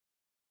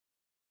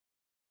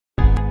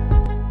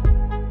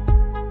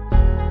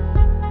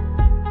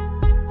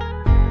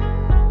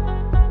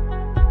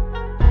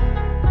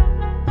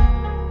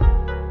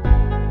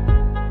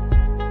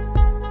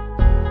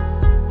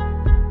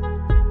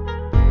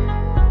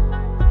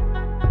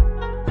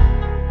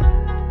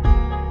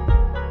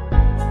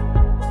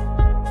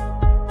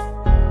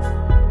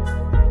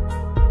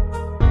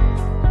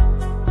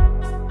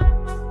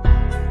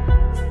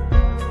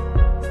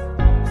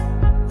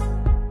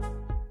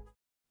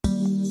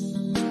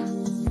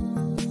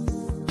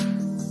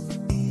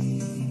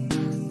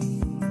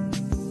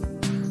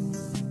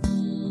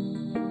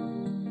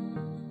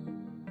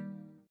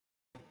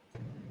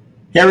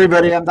Hey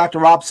everybody, I'm Dr.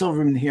 Rob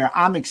Silverman here.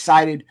 I'm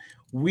excited.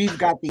 We've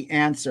got the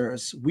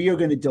answers. We are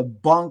going to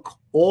debunk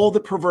all the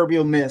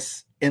proverbial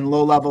myths in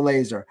low-level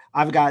laser.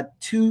 I've got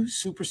two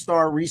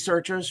superstar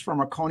researchers from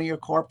Erchonia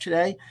Corp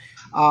today.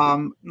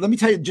 Let me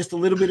tell you just a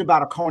little bit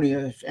about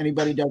Erchonia if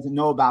anybody doesn't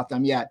know about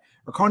them yet.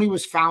 Erchonia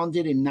was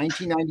founded in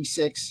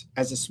 1996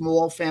 as a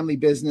small family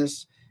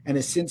business and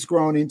has since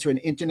grown into an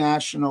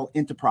international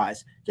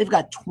enterprise. They've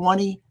got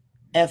 20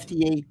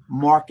 FDA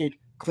market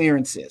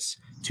clearances.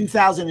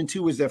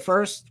 2002 was their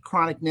first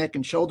chronic neck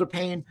and shoulder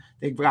pain.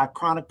 They've got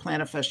chronic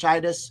plantar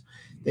fasciitis.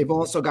 They've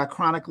also got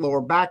chronic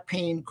lower back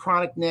pain,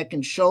 chronic neck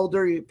and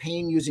shoulder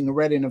pain using a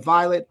red and a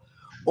violet,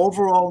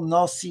 overall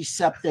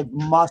nociceptive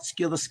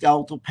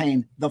musculoskeletal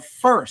pain, the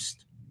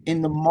first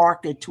in the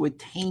market to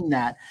attain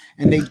that.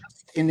 And they,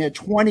 in their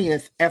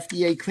 20th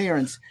FDA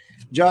clearance,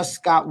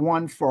 just got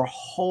one for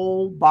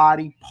whole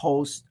body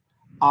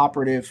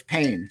post-operative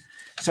pain.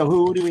 So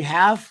who do we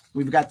have?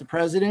 We've got the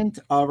president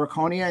of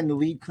Erchonia and the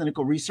lead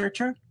clinical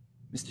researcher,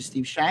 Mr.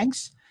 Steve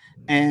Shanks,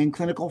 and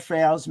clinical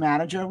affairs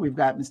manager, we've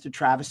got Mr.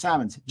 Travis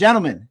Salmons.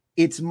 Gentlemen,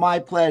 it's my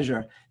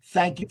pleasure.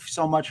 Thank you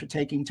so much for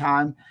taking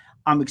time.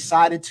 I'm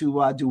excited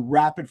to do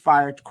rapid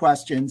fire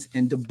questions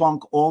and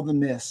debunk all the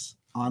myths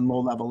on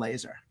low-level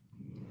laser.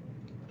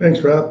 Thanks,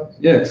 Rob.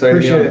 Yeah, excited.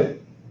 Appreciate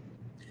it.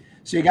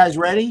 So you guys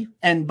ready?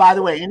 And by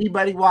the way,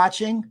 anybody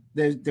watching,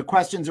 the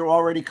questions are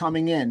already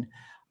coming in.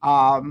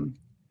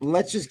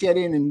 Let's just get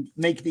in and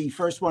make the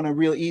first one a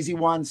real easy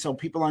one so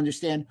people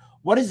understand.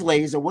 What is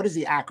laser? What does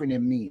the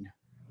acronym mean?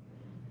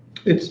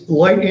 It's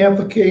light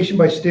amplification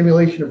by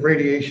stimulation of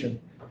radiation.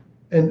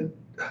 And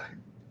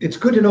it's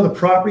good to know the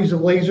properties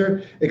of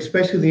laser,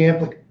 especially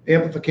the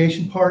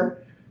amplification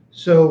part.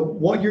 So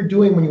what you're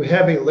doing when you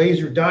have a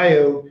laser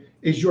diode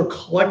is you're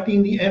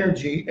collecting the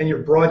energy and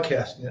you're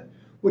broadcasting it,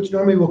 which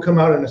normally will come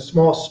out in a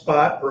small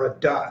spot or a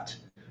dot.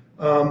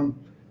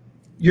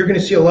 You're going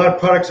to see a lot of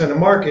products on the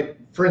market.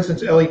 For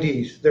instance,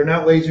 LEDs, they're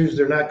not lasers,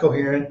 they're not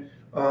coherent,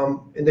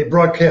 and they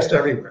broadcast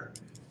everywhere.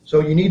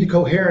 So you need the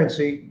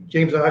coherency.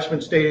 James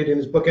Oshman stated in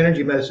his book,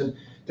 Energy Medicine,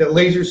 that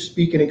lasers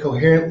speak in a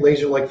coherent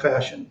laser-like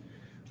fashion.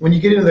 When you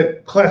get into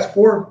the class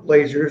 4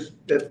 lasers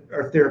that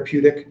are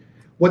therapeutic,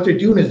 what they're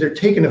doing is they're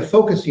taking a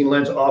focusing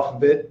lens off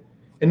of it,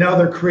 and now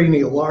they're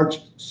creating a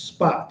large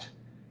spot,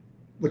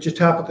 which is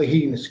topically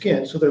heating the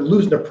skin. So they're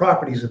losing the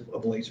properties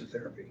of laser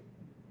therapy.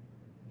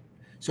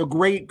 So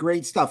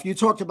great stuff. You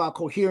talked about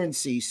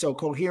coherency. So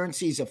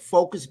coherency is a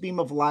focused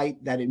beam of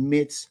light that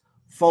emits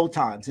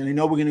photons. And I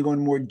know we're going to go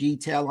into more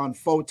detail on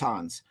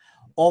photons.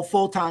 All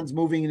photons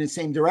moving in the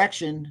same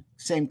direction,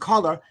 same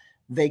color,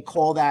 they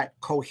call that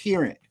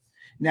coherent.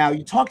 Now,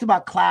 you talked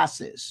about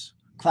classes,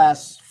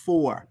 class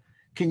 4.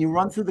 Can you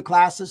run through the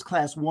classes,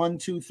 class 1,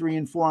 2, 3,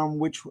 and 4, and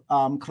which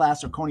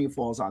class Erchonia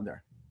falls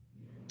under?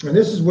 And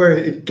this is where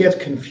it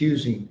gets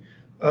confusing.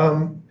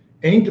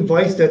 Any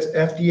device that's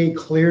FDA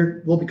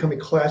cleared will become a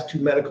class 2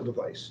 medical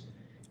device.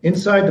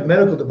 Inside the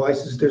medical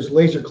devices, there's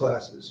laser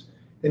classes,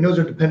 and those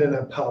are dependent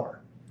on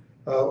power.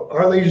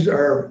 Our lasers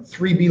are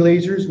 3B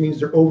lasers,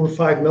 means they're over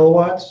 5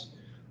 milliwatts.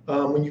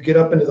 When you get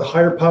up into the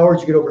higher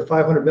powers, you get over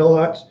 500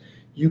 milliwatts,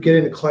 you get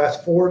into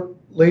class 4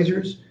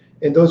 lasers,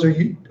 and those are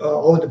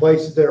all the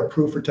devices that are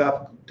approved for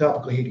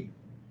topical heating.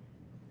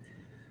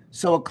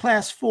 So a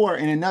class 4,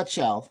 in a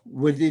nutshell,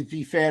 would it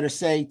be fair to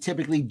say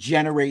typically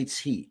generates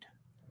heat?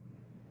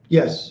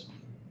 Yes.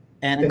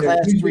 And a class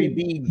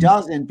 3B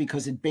doesn't,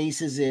 because it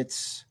bases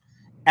its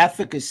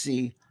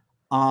efficacy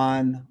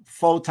on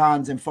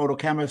photons and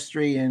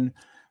photochemistry and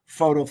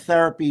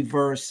phototherapy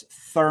versus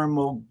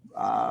thermal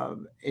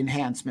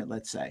enhancement,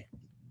 let's say.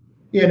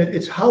 Yeah, and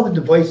it's how the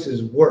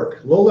devices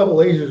work. Low-level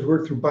lasers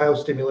work through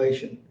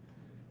biostimulation.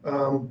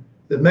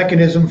 The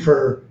mechanism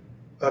for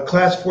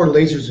class 4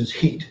 lasers is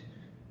heat.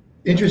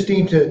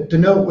 Interesting to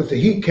note with the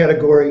heat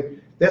category,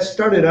 that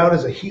started out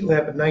as a heat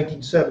lamp in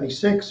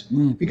 1976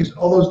 because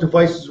all those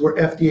devices were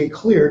FDA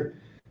cleared.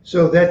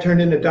 So that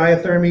turned into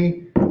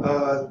diathermy.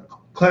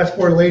 Class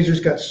 4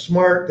 lasers got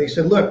smart. They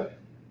said, look,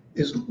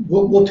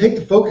 we'll take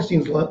the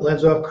focusing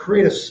lens off,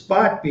 create a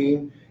spot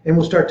beam, and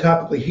we'll start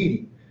topically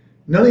heating.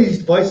 None of these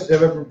devices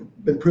have ever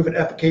been proven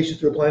efficacious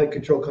through a blinded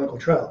controlled clinical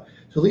trial.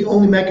 So the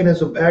only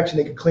mechanism of action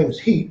they can claim is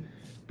heat.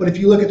 But if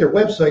you look at their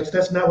websites,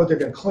 that's not what they're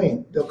going to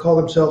claim. They'll call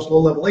themselves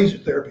low-level laser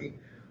therapy.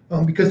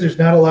 Because there's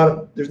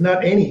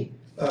not any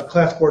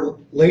class 4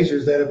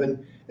 lasers that have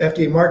been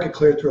FDA market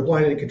cleared through a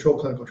blinded and controlled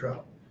clinical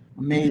trial.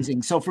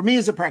 Amazing. So for me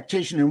as a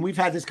practitioner, and we've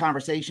had this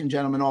conversation,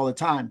 gentlemen, all the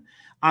time,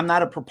 I'm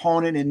not a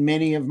proponent, and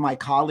many of my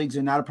colleagues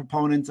are not a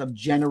proponent of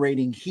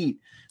generating heat,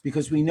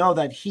 because we know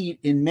that heat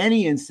in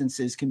many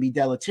instances can be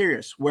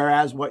deleterious.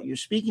 Whereas what you're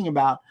speaking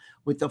about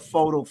with the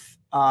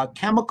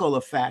photochemical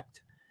effect,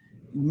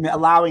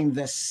 allowing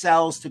the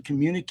cells to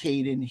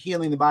communicate and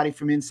healing the body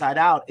from inside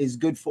out, is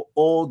good for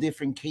all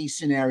different case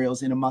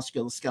scenarios in a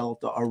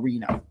musculoskeletal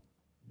arena.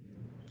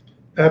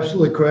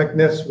 Absolutely correct. And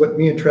that's what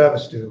me and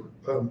Travis do.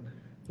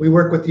 We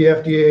work with the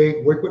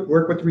FDA,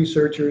 work with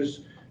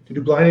researchers to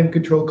do blinded and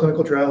controlled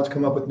clinical trials,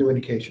 come up with new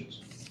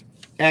indications.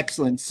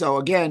 Excellent. So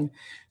again,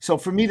 so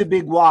for me, the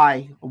big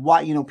why,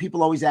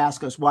 people always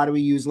ask us, why do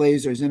we use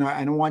lasers? And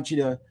I want you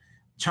to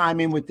chime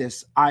in with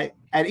this. At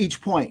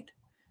each point,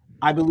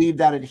 I believe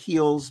that it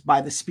heals by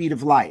the speed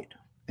of light.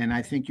 And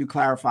I think you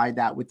clarified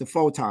that with the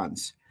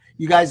photons.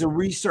 You guys are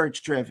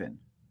research driven,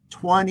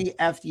 20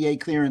 FDA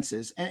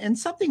clearances, and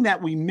something that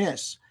we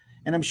miss,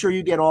 and I'm sure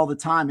you get all the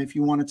time if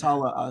you want to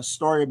tell a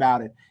story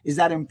about it, is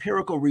that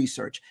empirical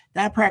research.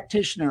 That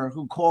practitioner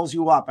who calls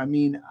you up, I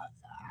mean,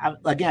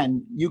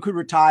 again, you could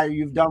retire,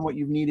 you've done what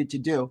you've needed to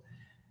do.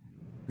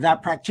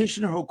 That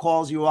practitioner who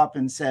calls you up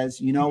and says,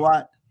 you know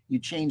what, you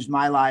changed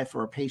my life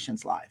or a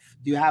patient's life.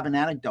 Do you have an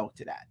anecdote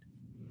to that?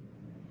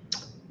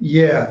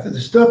 Yeah,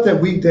 the stuff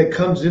that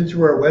comes in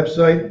through our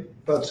website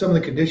about some of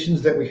the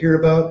conditions that we hear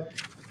about,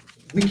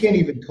 we can't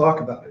even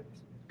talk about it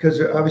because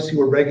obviously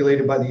we're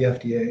regulated by the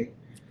FDA.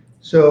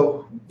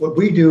 So what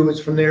we do is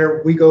from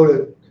there, we go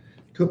to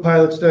a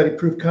pilot study,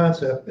 proof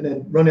concept, and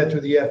then run that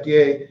through the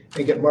FDA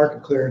and get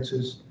market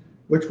clearances,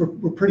 which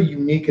we're pretty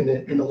unique in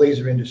the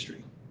laser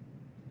industry.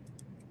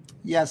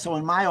 Yeah, so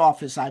in my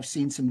office, I've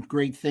seen some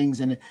great things.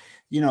 And,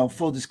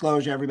 full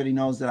disclosure, everybody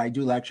knows that I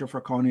do lecture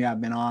for Erchonia.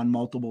 I've been on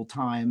multiple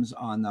times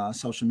on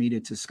social media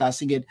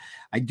discussing it.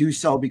 I do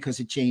so because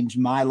it changed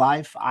my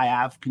life. I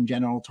have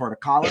congenital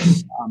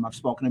torticollis. I've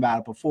spoken about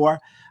it before.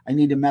 I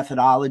need a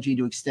methodology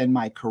to extend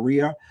my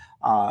career.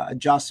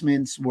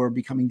 Adjustments were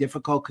becoming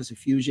difficult because of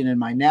fusion in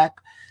my neck.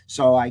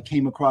 So I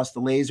came across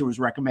the laser, was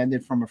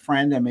recommended from a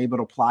friend. I'm able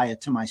to apply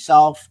it to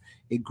myself.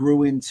 It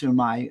grew into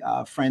my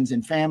friends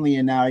and family,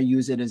 and now I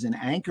use it as an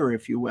anchor,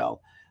 if you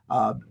will,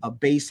 a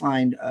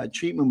baseline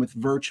treatment with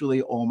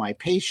virtually all my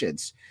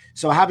patients.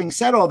 So having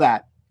said all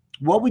that,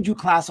 what would you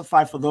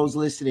classify for those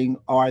listening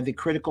are the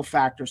critical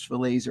factors for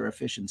laser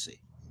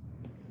efficiency?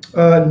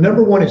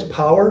 Number one is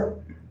power.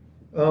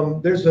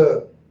 There's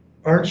a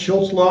Arndt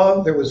Schultz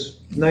law that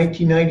was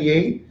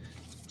 1998,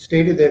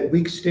 stated that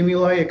weak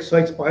stimuli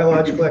excites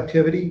biological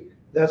activity.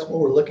 That's what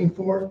we're looking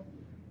for.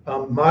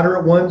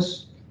 Moderate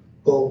ones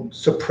will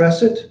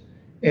suppress it.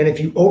 And if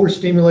you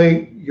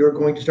overstimulate, you're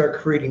going to start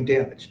creating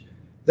damage.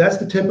 That's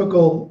the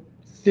typical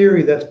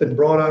theory that's been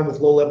brought on with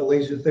low-level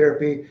laser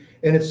therapy,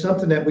 and it's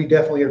something that we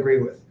definitely agree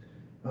with.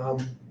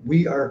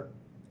 We are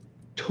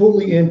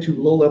totally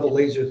into low-level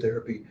laser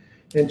therapy.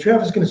 And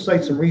Travis is going to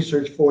cite some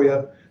research for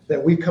you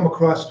that we've come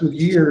across through the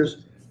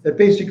years that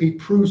basically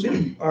proves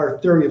our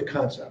theory of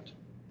concept.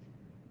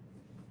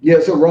 Yeah,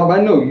 so Rob, I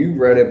know you've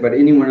read it, but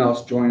anyone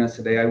else join us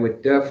today, I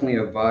would definitely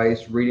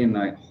advise reading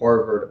a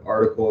Harvard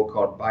article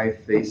called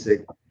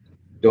Biphasic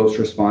Dose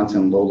Response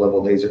in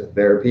Low-Level Laser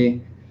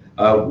Therapy.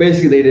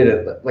 Basically, they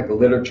did like a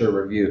literature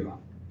review.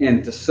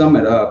 And to sum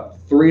it up,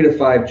 3 to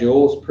 5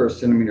 joules per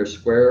centimeter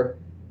square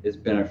is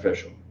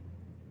beneficial.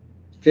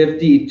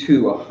 50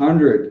 to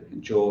 100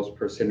 joules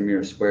per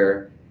centimeter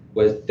square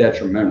was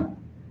detrimental.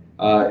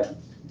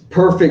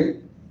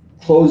 Perfect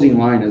closing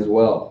line as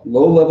well.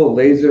 Low-level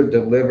laser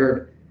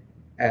delivered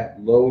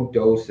at low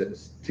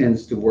doses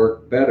tends to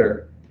work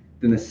better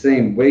than the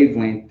same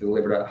wavelength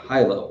delivered at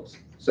high levels.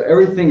 So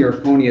everything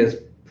Erchonia has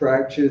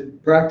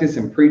practiced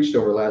and preached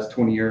over the last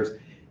 20 years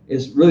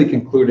is really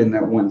concluded in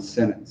that one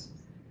sentence.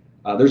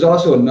 There's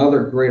also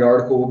another great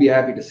article. We'll be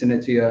happy to send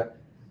it to you.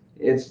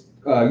 It's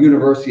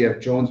University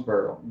of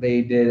Jonesboro.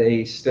 They did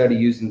a study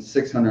using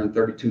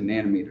 632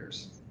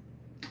 nanometers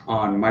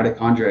on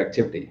mitochondrial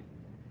activity.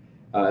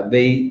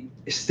 They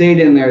stayed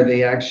in there.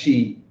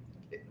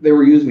 They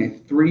were using a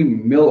 3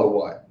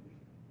 milliwatt.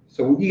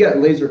 So you got a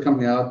laser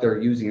company out there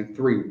using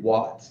 3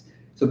 watts.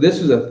 So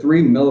this was a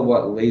 3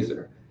 milliwatt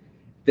laser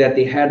that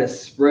they had to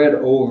spread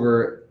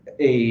over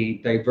a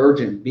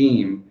divergent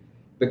beam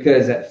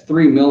because at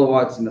 3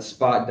 milliwatts in the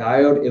spot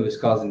diode, it was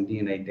causing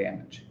DNA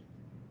damage.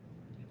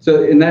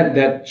 So, and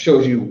that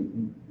shows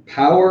you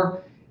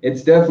power.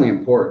 It's definitely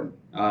important.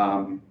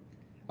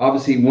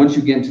 Obviously, once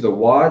you get into the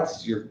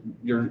watts, you're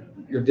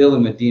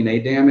dealing with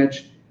DNA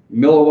damage.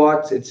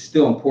 Milliwatts, it's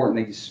still important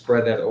that you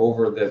spread that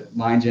over the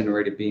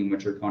line-generated beam,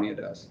 which Erchonia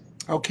does.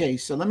 Okay,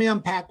 so let me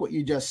unpack what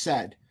you just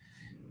said.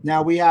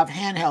 Now we have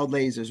handheld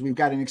lasers. We've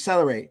got an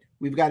Accelerate.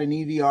 We've got an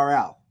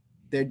EVRL.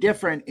 They're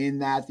different in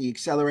that the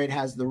Accelerate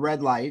has the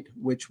red light,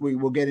 which we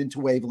will get into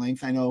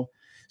wavelength. I know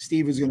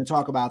Steve is going to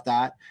talk about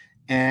that.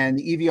 And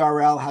the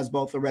EVRL has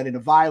both the red and the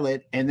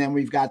violet. And then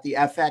we've got the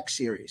FX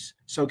series.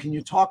 So can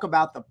you talk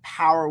about the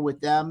power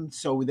with them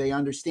so they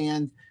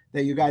understand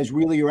that you guys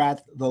really are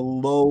at the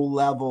low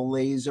level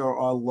laser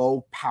or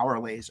low power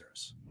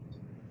lasers?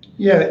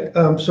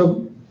 Yeah,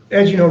 so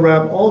as you know,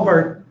 Rob, all of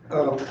our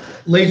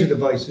laser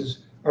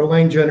devices are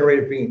line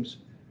generated beams.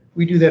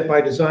 We do that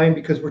by design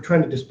because we're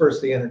trying to disperse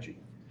the energy.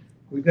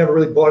 We've never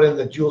really bought in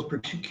the joules per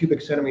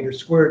cubic centimeter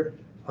squared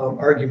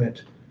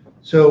argument.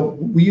 So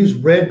we use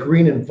red,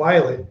 green, and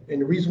violet. And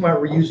the reason why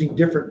we're using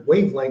different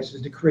wavelengths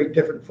is to create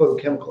different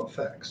photochemical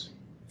effects.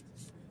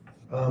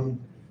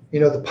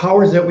 The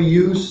powers that we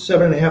use,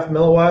 7.5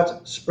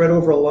 milliwatts, spread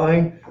over a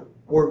line,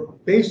 we're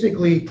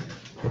basically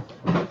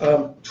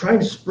trying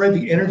to spread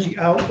the energy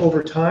out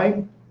over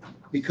time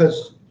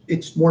because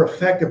it's more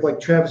effective, like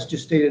Travis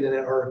just stated in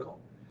that article.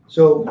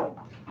 So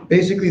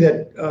basically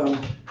that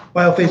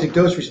biophasic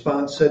dose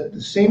response said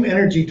the same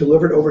energy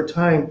delivered over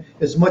time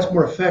is much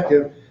more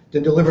effective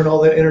than delivering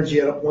all that energy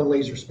at one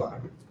laser spot.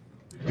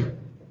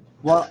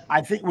 Well,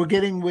 I think we're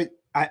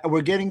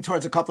getting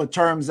towards a couple of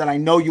terms that I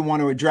know you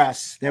want to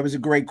address. That was a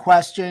great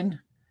question,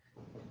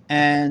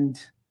 and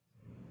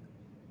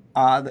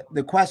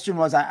the question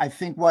was, I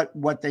think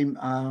what they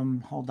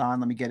hold on,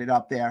 let me get it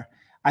up there.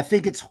 I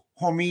think it's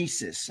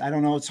hormesis. I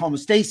don't know, it's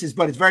homeostasis,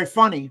 but it's very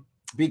funny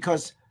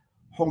because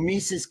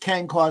hormesis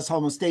can cause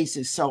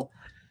homeostasis. So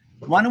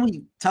why don't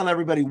we tell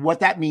everybody what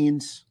that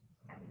means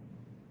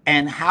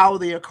and how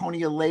the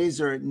Erchonia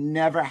laser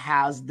never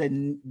has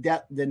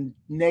the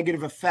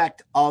negative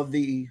effect of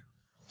the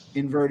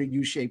inverted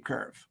U-shaped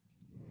curve?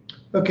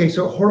 Okay,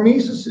 so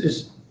hormesis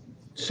is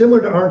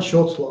similar to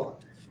Arndt-Schultz law.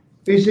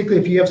 Basically,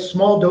 if you have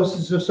small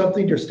doses of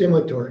something, they're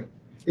stimulatory.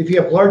 If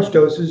you have large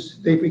doses,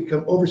 they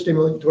become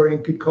overstimulatory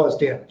and could cause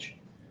damage.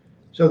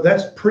 So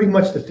that's pretty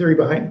much the theory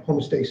behind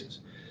homeostasis,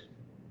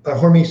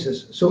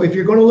 hormesis. So if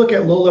you're going to look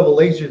at low-level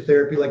laser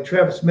therapy, like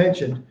Travis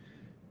mentioned,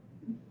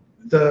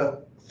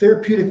 the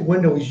therapeutic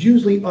window is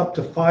usually up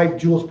to 5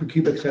 joules per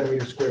cubic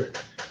centimeter squared.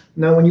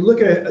 Now, when you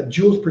look at a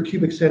joules per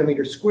cubic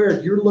centimeter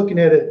squared, you're looking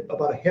at it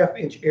about a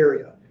half-inch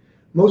area.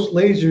 Most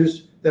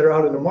lasers that are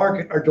out in the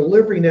market are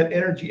delivering that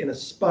energy in a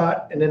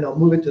spot, and then they'll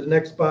move it to the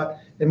next spot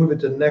and move it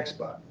to the next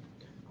spot.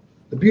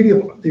 The beauty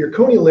of the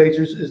Erchonia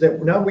lasers is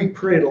that now we've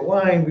created a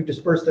line, we've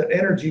dispersed that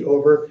energy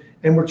over,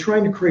 and we're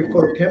trying to create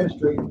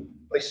photochemistry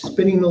by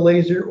spinning the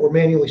laser or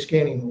manually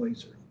scanning the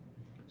laser.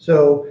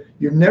 So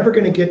you're never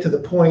going to get to the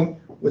point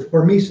with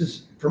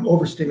hormesis from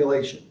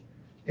overstimulation.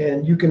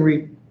 And you can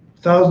read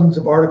thousands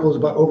of articles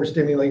about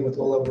overstimulating with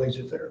low-level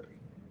laser therapy.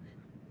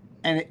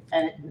 And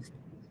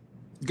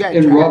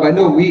Rob, I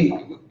know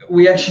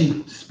we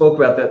actually spoke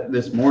about that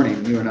this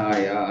morning, you and I.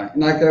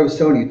 And like I was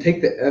telling you,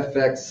 take the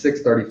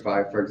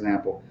FX635, for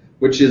example,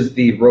 which is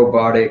the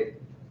robotic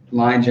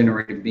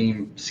line-generated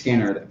beam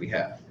scanner that we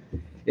have.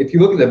 If you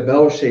look at the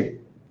bell-shaped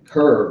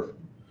curve,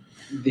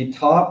 the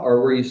top,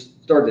 or where you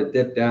start to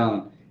dip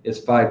down, is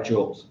 5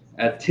 joules.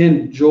 At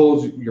 10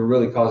 joules, you're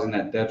really causing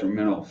that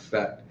detrimental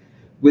effect.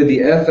 With the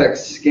FX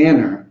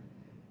scanner,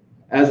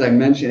 as I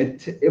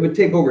mentioned, it would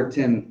take over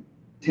 10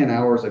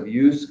 hours of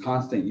use,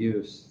 constant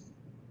use,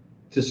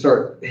 to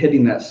start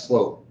hitting that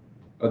slope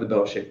of the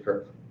bell-shaped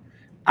curve.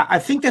 I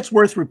think that's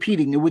worth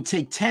repeating. It would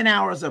take 10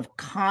 hours of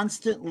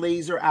constant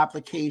laser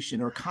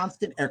application or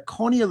constant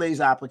Erchonia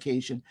laser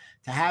application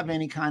to have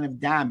any kind of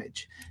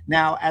damage.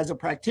 Now, as a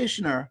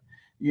practitioner,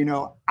 you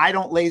know, I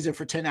don't laser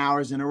for 10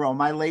 hours in a row.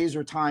 My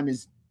laser time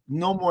is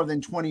no more than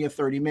 20 or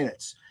 30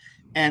 minutes.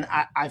 And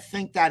I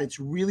think that it's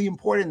really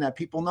important that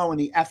people know in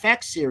the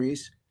FX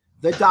series,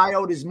 the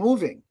diode is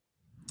moving.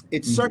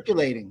 It's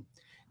circulating.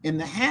 In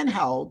the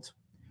handheld,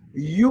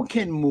 you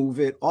can move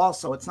it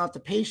also. It's not the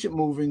patient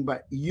moving,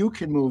 but you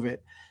can move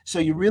it. So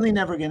you're really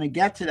never going to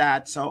get to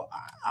that. So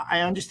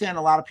I understand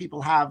a lot of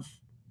people have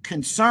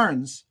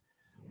concerns,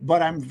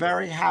 but I'm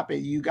very happy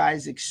you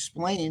guys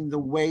explained the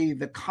way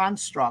the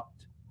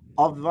construct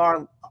of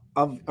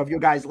your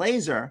guys'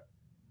 laser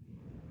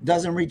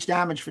doesn't reach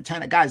damage for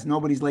 10 guys.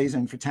 Nobody's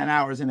lasering for 10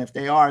 hours. And if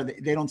they are,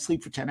 they don't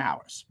sleep for 10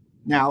 hours.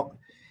 Now,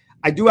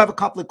 I do have a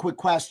couple of quick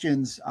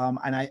questions,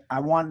 and I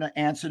want to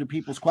answer to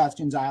people's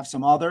questions. I have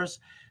some others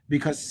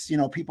because, you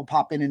know, people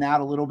pop in and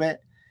out a little bit.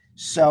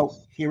 So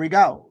here we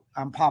go.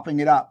 I'm popping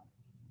it up.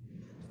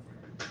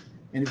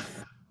 And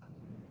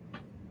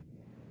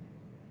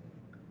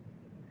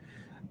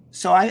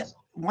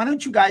why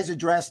don't you guys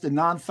address the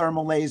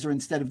non-thermal laser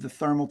instead of the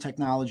thermal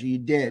technology you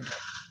did,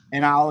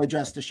 and I'll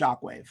address the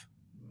shockwave.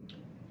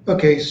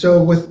 Okay,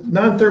 so with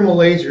non-thermal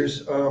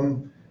lasers,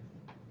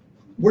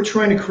 we're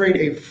trying to create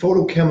a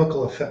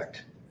photochemical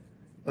effect.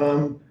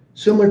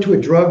 Similar to a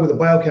drug with a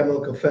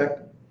biochemical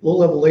effect,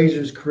 low-level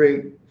lasers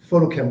create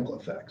photochemical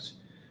effects.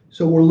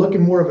 So we're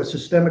looking more of a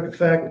systemic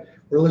effect.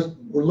 We're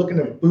looking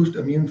to boost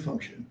immune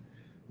function.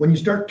 When you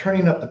start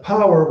turning up the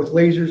power with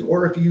lasers,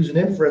 or if you use an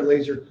infrared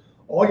laser,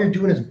 all you're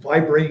doing is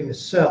vibrating the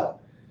cell.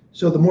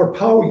 So the more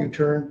power you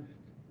turn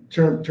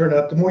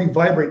up, the more you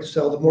vibrate the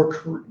cell, the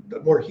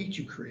more heat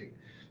you create.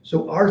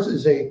 So ours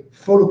is a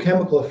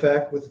photochemical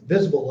effect with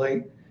visible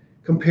light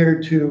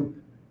compared to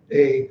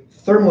a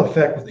thermal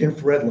effect with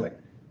infrared light.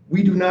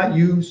 We do not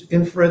use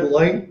infrared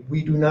light.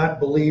 We do not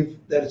believe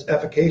that it's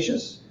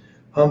efficacious.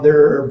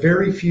 There are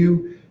very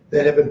few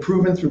that have been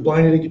proven through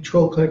blinded and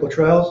controlled clinical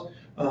trials,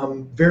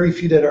 very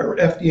few that are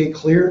FDA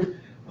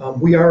cleared.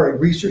 We are a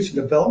research and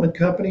development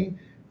company.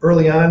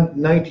 Early on,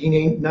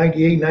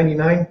 1998,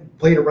 99,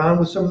 played around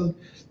with some of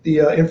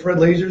the infrared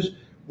lasers.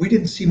 We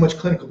didn't see much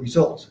clinical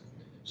results.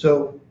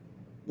 So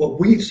what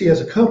we see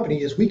as a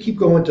company is we keep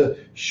going to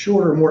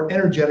shorter, more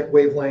energetic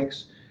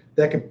wavelengths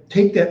that can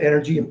take that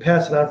energy and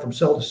pass it on from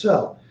cell to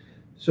cell.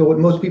 So what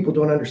most people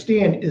don't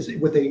understand is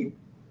with a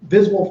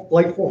visible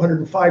light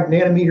 405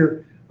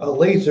 nanometer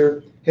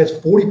laser has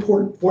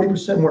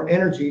 40% more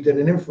energy than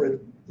an infrared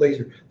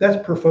laser.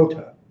 That's per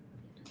photon.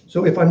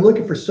 So if I'm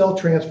looking for cell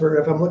transfer,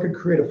 if I'm looking to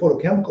create a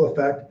photochemical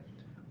effect,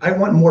 I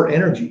want more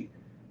energy,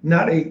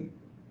 not a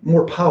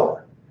more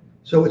power.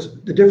 So it's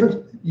the difference.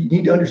 You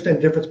need to understand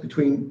the difference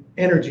between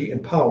energy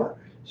and power.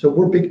 So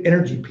we're big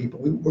energy people.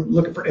 We're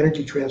looking for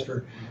energy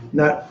transfer,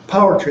 not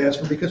power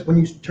transfer, because when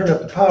you turn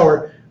up the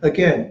power,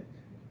 again,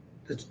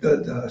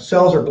 the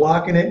cells are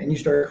blocking it and you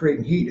start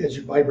creating heat as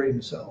you're vibrating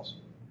the cells.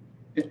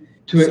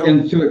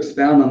 To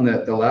expound on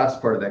the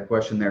last part of that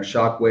question there,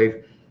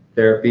 shockwave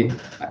therapy,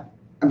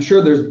 I'm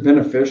sure there's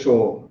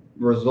beneficial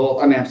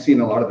results. I mean, I've seen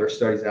a lot of their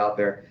studies out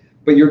there,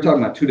 but you're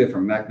talking about two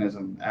different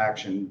mechanisms of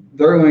action.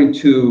 They're going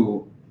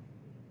to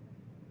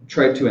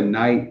try to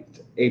ignite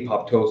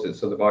apoptosis,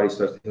 so the body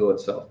starts to heal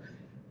itself.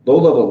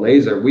 Low-level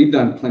laser, we've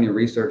done plenty of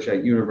research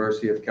at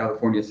University of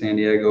California, San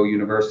Diego,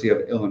 University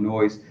of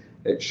Illinois,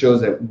 that shows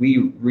that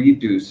we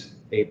reduce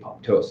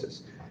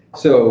apoptosis.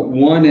 So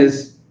one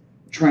is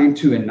trying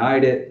to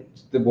ignite it,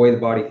 the way the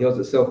body heals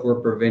itself,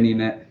 we're preventing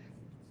it.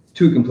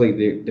 Two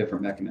completely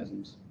different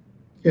mechanisms.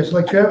 Yes,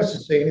 like Travis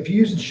is saying, if you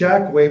use a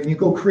shock wave and you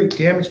go create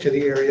damage to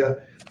the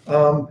area,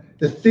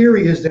 the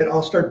theory is that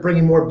I'll start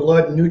bringing more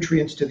blood and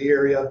nutrients to the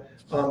area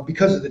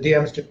because of the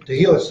damage to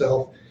heal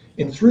itself.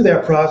 And through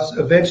that process,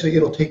 eventually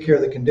it'll take care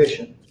of the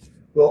condition.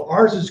 Well,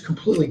 ours is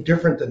completely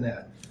different than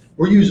that.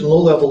 We're using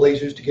low-level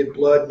lasers to get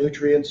blood,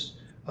 nutrients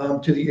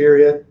to the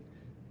area,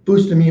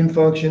 boost immune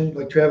function.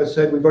 Like Travis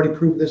said, we've already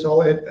proved this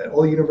all at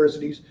all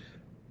universities.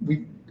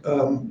 We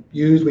can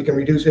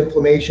reduce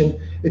inflammation.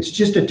 It's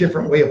just a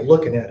different way of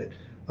looking at it.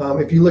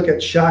 If you look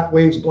at shock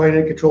waves,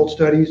 blinded controlled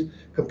studies,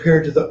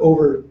 compared to the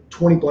over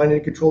 20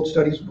 blinded controlled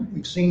studies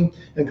we've seen,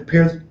 and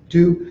compared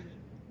to,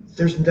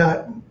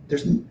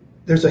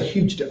 there's a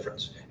huge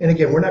difference. And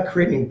again, we're not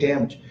creating any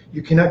damage.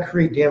 You cannot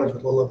create damage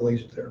with low-level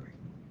laser therapy.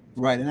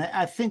 Right. And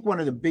I think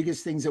one of the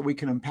biggest things that we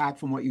can unpack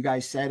from what you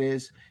guys said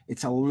is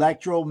it's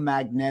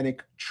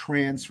electromagnetic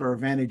transfer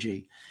of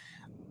energy.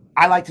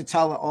 I like to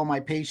tell all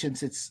my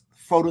patients it's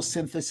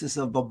photosynthesis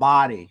of the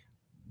body.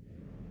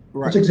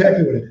 Right. That's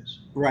exactly what it is.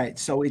 Right.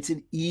 So it's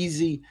an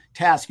easy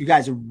task. You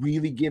guys are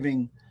really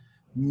giving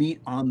meat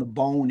on the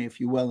bone, if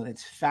you will, and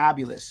it's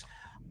fabulous.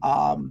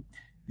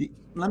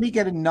 Let me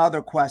get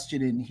another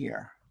question in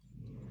here.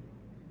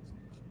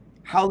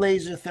 How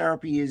laser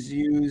therapy is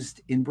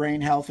used in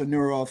brain health and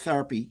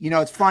neurotherapy. You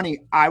know, it's funny.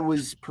 I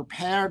was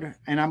prepared,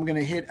 and I'm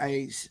going to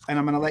and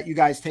I'm going to let you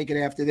guys take it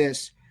after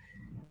this.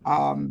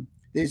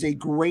 There's a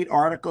great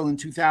article in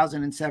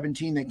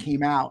 2017 that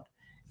came out,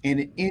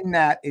 and in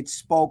that it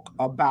spoke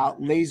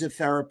about laser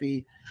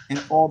therapy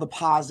and all the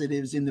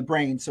positives in the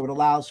brain. So it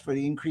allows for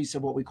the increase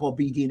of what we call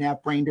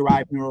BDNF,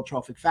 brain-derived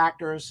neurotrophic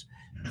factors.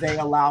 They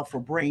allow for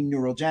brain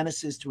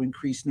neurogenesis to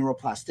increase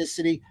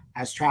neuroplasticity.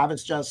 As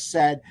Travis just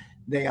said,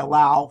 they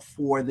allow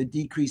for the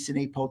decrease in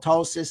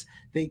apoptosis.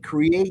 They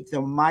create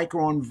the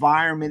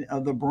microenvironment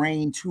of the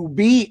brain to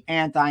be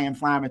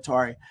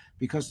anti-inflammatory,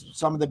 because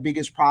some of the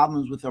biggest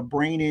problems with a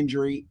brain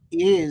injury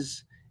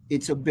is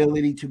its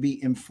ability to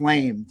be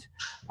inflamed.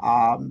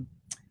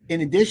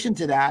 In addition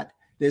to that,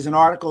 there's an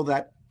article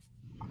that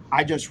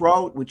I just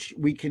wrote, which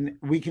we can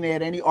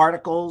add any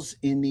articles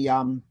in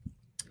the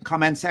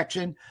comment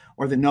section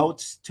or the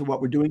notes to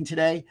what we're doing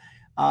today.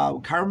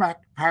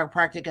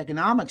 Chiropractic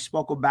Economics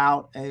spoke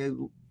about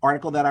an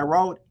article that I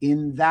wrote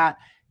in that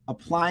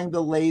applying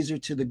the laser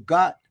to the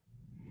gut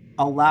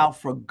allow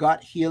for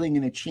gut healing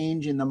and a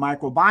change in the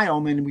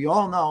microbiome. And we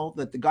all know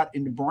that the gut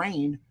and the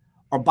brain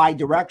are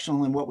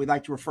bidirectional in what we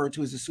like to refer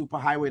to as a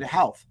superhighway to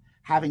health.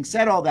 Having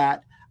said all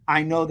that,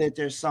 I know that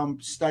there's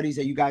some studies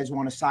that you guys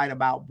want to cite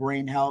about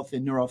brain health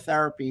and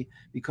neurotherapy,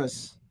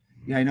 because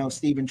I know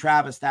Steve and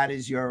Travis,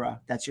 that's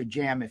your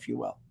jam, if you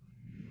will.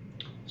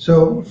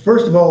 So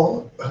first of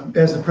all,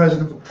 as the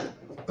president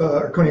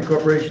of Erchonia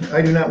Corporation,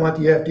 I do not want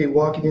the FDA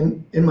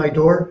walking in my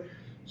door.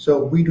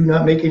 So we do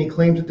not make any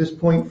claims at this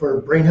point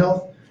for brain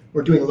health.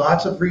 We're doing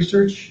lots of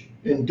research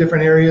in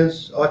different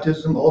areas: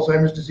 autism,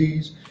 Alzheimer's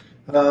disease.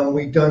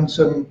 We've done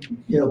some,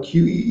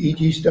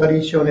 QEEG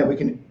studies showing that we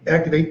can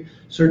activate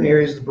certain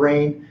areas of the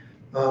brain.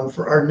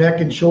 For our neck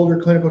and shoulder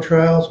clinical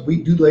trials,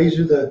 we do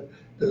laser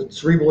the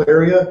cerebral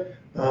area.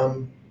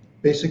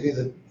 Basically,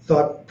 the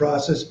thought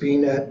process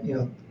being that,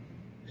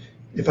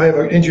 if I have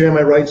an injury on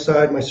my right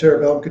side, my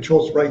cerebellum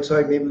controls the right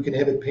side, maybe we can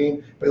inhibit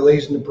pain by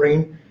lasering the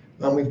brain.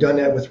 We've done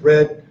that with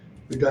red.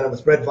 We've done it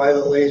with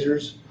red-violet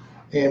lasers.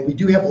 And we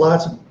do have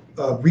lots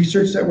of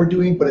research that we're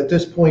doing, but at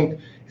this point,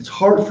 it's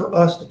hard for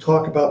us to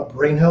talk about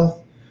brain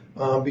health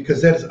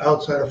because that is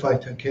outside our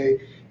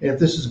 510K. And if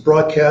this is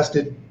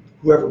broadcasted,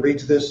 whoever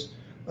reads this,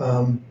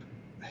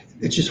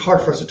 it's just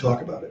hard for us to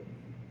talk about it.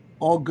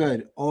 All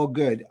good, all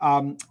good.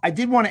 I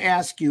did want to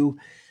ask you,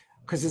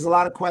 because there's a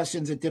lot of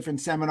questions at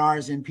different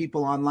seminars and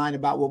people online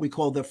about what we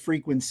call the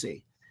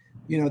frequency,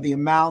 the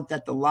amount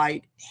that the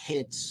light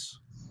hits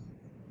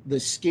the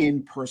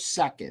skin per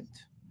second.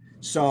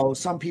 So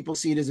some people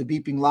see it as a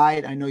beeping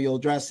light. I know you'll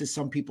address this.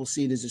 Some people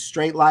see it as a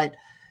straight light.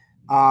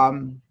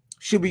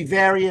 Should we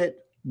vary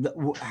it?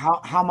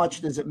 How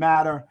much does it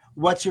matter?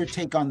 What's your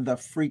take on the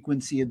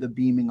frequency of the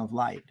beaming of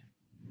light?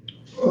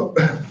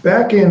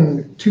 Back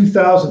in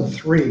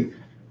 2003,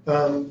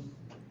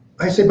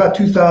 I say about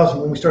 2000,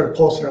 when we started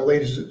pulsing our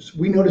lasers,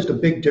 we noticed a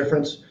big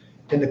difference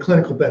and the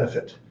clinical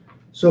benefit.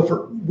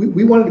 So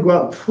we wanted to go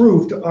out and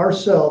prove to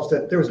ourselves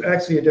that there was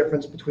actually a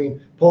difference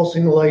between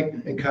pulsing the light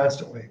and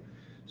constant wave.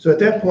 So at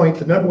that point,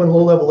 the #1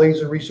 low-level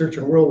laser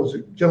researcher in the world was a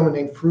gentleman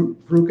named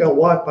Farouk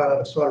El-Watban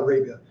out of Saudi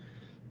Arabia.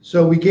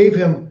 So we gave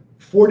him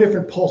 4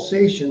 different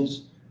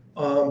pulsations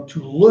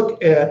to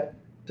look at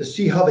to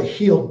see how they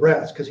healed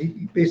rats, because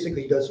he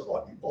basically does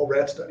all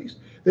rat studies.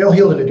 They all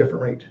healed at a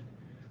different rate.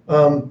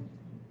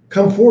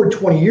 Come forward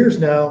 20 years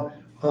now,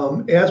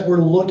 as we're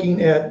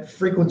looking at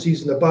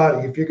frequencies in the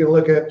body, if you're going to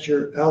look at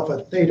your alpha,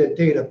 theta,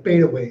 delta,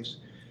 beta waves,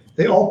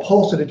 they all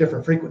pulse at a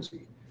different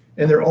frequency,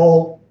 and they're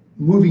all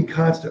moving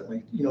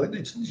constantly. You know,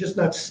 it's just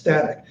not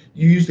static.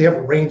 You usually have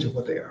a range of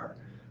what they are.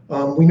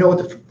 We know what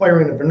the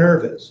firing of a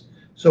nerve is,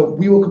 so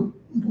we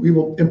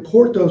will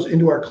import those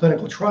into our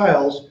clinical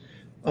trials,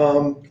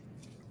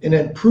 and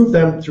then prove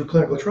them through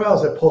clinical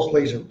trials that pulse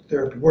laser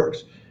therapy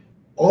works.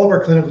 All of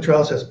our clinical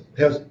trials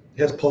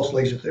has pulse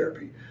laser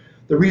therapy.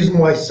 The reason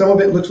why some of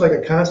it looks like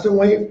a constant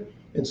wave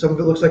and some of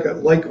it looks like a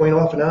light going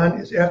off and on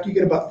is after you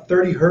get about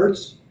 30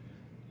 hertz,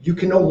 you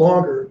can no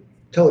longer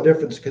tell a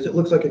difference because it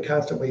looks like a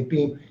constant wave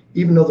beam,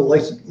 even though the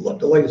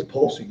light is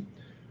pulsing.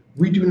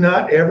 We do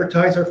not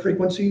advertise our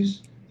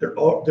frequencies. They're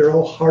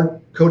all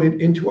hard coded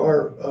into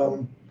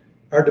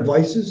our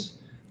devices.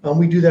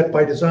 We do that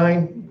by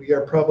design. We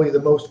are probably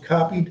the most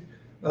copied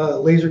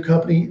laser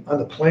company on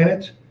the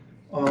planet.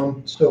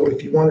 So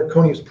if you want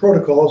Erchonia's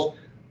protocols,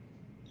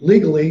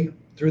 legally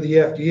through the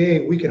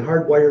FDA, we can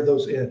hardwire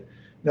those in.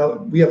 Now,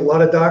 we have a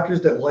lot of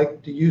doctors that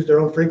like to use their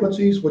own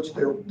frequencies, which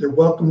they're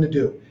welcome to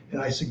do. And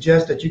I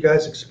suggest that you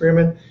guys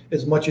experiment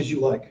as much as you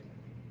like.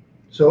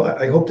 So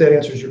I hope that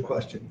answers your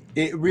question.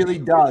 It really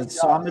does.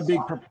 So I'm going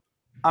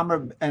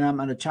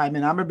to chime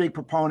in. I'm a big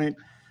proponent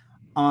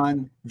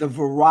on the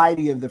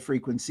variety of the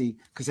frequency,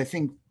 because I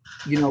think,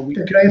 you know,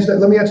 can I answer that?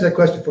 Let me answer that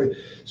question for you.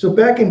 So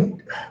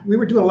we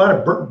were doing a lot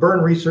of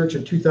burn research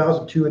in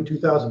 2002 and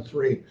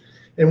 2003.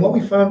 And what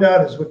we found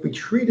out is if we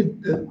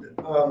treated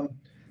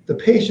the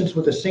patients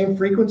with the same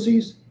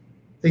frequencies,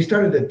 they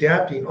started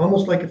adapting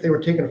almost like if they were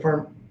taking a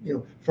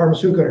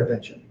pharmaceutical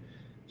intervention.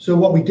 So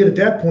what we did at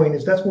that point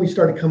is that's when we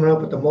started coming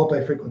up with the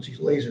multi-frequency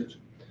lasers.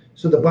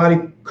 So the body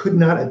could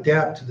not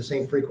adapt to the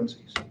same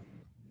frequencies.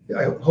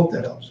 I hope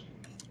that helps.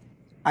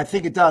 I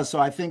think it does. So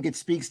I think it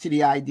speaks to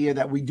the idea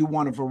that we do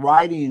want a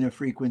variety in the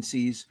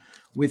frequencies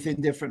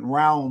within different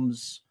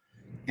realms,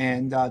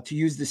 and to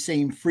use the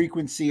same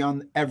frequency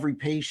on every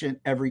patient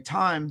every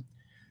time,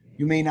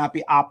 you may not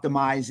be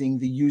optimizing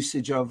the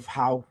usage of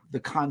how the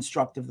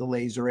construct of the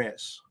laser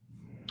is.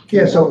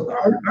 Yeah, so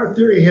our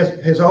theory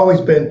has always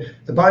been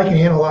the body can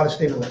handle a lot of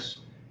stimulus.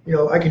 You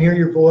know, I can hear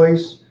your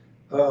voice.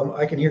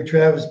 I can hear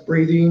Travis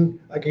breathing.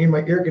 I can hear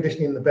my air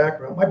conditioning in the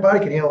background. My body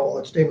can handle all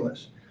that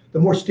stimulus. The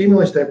more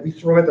stimulus that we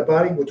throw at the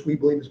body, which we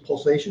believe is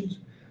pulsations,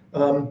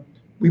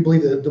 we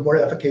believe that the more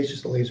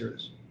efficacious the laser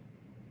is.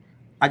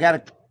 I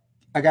got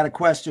a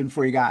question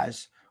for you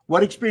guys.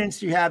 What experience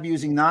do you have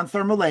using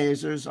non-thermal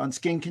lasers on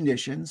skin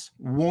conditions,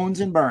 wounds,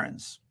 and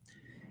burns?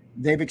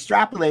 They've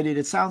extrapolated.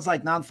 It sounds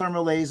like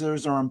non-thermal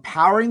lasers are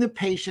empowering the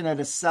patient at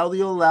a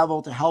cellular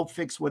level to help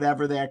fix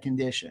whatever their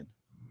condition.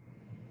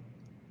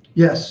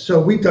 Yes, so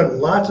we've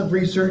done lots of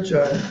research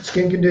on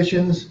skin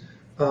conditions,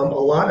 a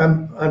lot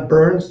on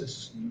burns.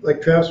 It's, like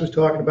Travis was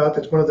talking about,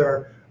 that's one of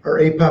our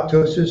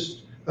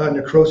apoptosis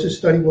necrosis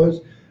study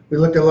was. We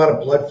looked at a lot of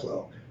blood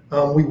flow.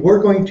 We were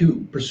going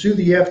to pursue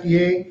the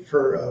FDA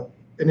for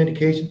an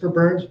indication for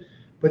burns,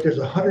 but there's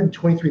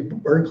 123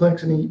 burn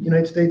clinics in the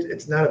United States.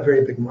 It's not a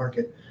very big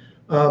market.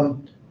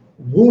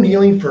 Wound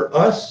healing for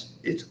us,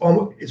 it's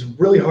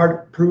really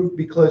hard to prove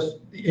because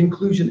the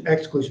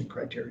inclusion-exclusion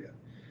criteria.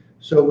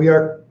 So we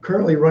are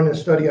currently running a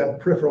study on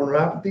peripheral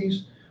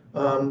neuropathies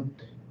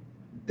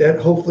that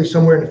hopefully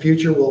somewhere in the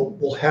future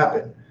will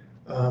happen.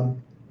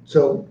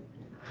 So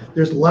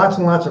there's lots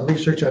and lots of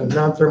research on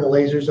non-thermal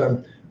lasers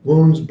on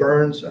wounds,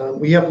 burns.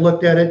 We have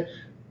looked at it,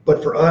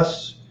 but for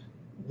us,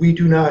 we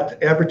do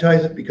not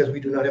advertise it because we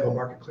do not have a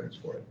market clearance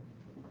for it.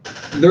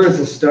 There is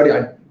a study,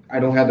 I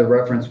don't have the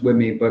reference with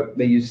me, but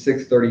they used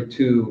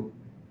 632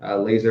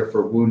 laser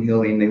for wound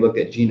healing. They looked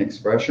at gene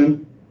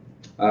expression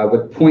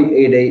with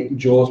 0.88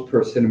 joules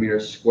per centimeter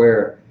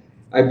square.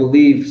 I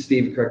believe,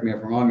 Steve, correct me if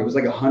I'm wrong, it was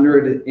like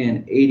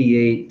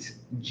 188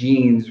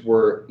 genes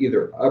were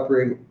either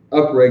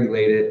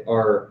upregulated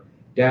or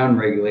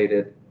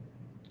downregulated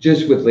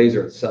just with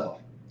laser itself.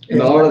 And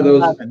a lot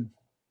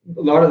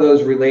of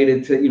those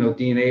related to,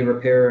 DNA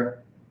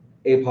repair,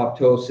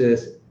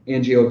 apoptosis,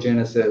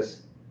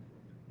 angiogenesis.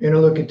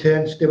 Interleukin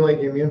 10,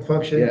 stimulating immune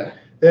function. Yeah.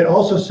 That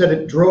also said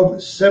it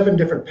drove 7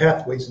 different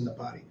pathways in the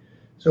body.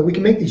 So we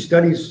can make these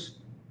studies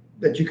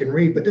that you can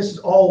read, but this is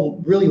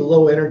all really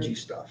low energy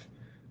stuff.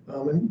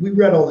 And we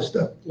read all this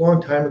stuff a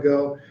long time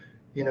ago.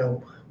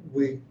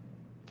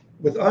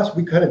 With us,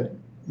 we kind of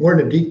more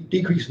than a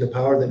decrease in the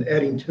power than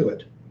adding to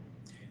it.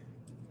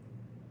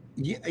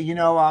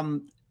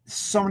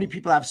 So many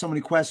people have so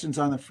many questions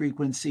on the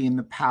frequency and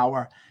the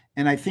power.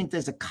 And I think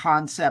there's a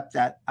concept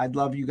that I'd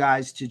love you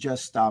guys to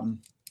just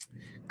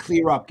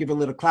clear up, give a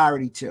little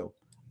clarity to.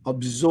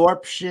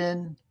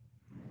 absorption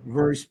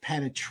versus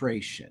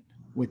penetration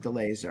with the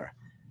laser.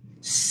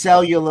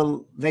 Cellular,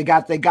 they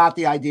got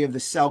the idea of the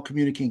cell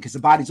communicating because the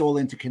body's all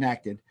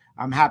interconnected.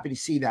 I'm happy to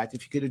see that.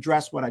 If you could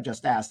address what I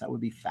just asked, that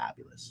would be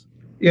fabulous.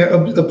 Yeah,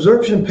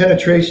 absorption and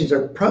penetrations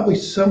are probably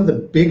some of the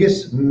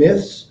biggest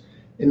myths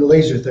in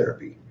laser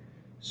therapy.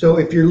 So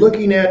if you're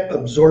looking at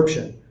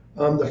absorption,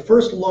 the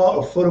first law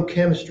of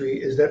photochemistry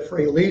is that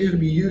for a laser to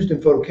be used in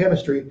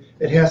photochemistry,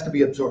 it has to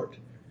be absorbed.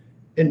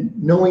 And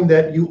knowing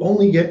that you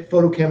only get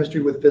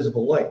photochemistry with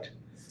visible light.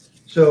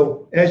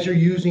 So as you're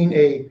using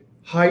a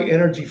high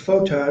energy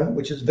photon,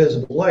 which is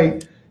visible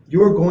light,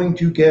 you're going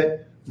to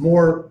get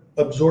more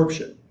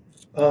absorption.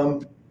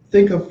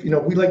 Think of,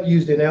 we like to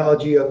use the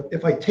analogy of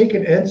if I take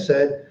an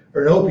NSAID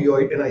or an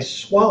opioid and I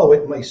swallow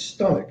it in my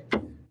stomach,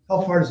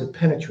 how far does it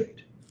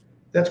penetrate?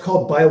 That's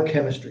called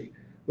biochemistry.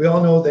 We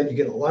all know that you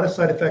get a lot of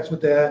side effects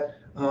with that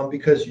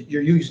because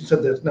you're using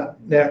something that's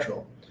not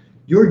natural.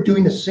 You're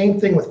doing the same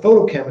thing with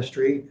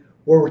photochemistry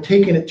where we're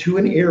taking it to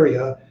an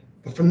area,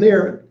 but from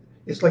there,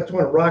 it's like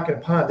throwing a rock in a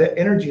pond. That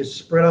energy is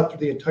spread out through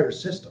the entire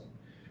system.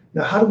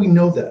 Now, how do we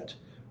know that?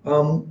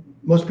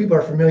 Most people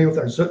are familiar with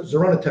our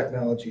Zerona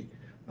technology.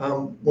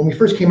 When we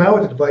first came out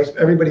with the device,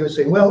 everybody was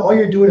saying, well, all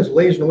you're doing is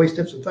lasering the waist,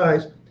 hips, and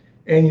thighs,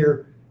 and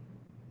you're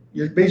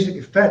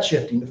basically fat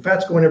shifting. The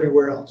fat's going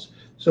everywhere else.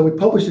 So we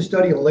published a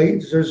study on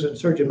lasers in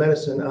surgeon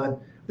medicine on,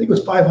 I think it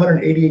was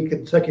 588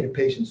 consecutive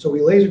patients. So we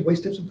lasered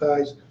waist, hips, and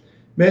thighs,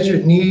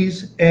 measured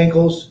knees,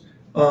 ankles,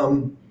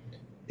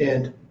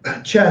 and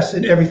chest,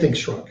 and everything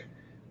shrunk.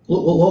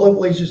 Low-level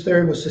lasers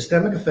therapy with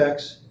systemic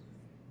effects,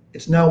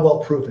 it's now well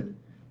proven.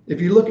 If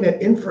you're looking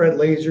at infrared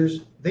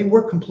lasers, they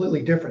work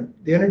completely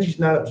different. The energy is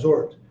not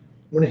absorbed.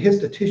 When it hits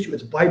the tissue,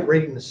 it's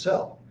vibrating the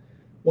cell.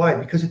 Why?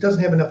 Because it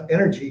doesn't have enough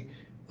energy.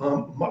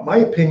 My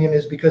opinion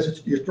is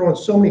because you're throwing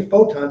so many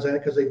photons at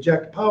it because they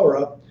jack power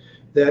up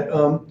that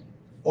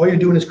all you're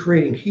doing is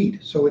creating heat.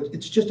 So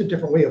it's just a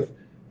different way of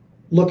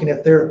looking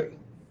at therapy.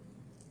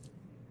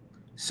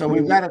 So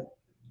we've got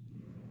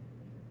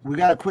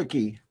a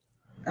quickie.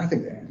 I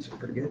think that answer's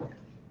pretty good.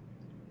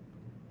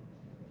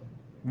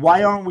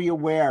 Why aren't we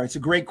aware? It's a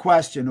great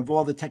question of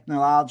all the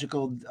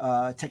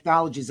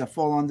technologies that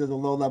fall under the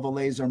low-level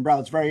laser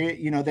umbrella. It's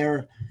very,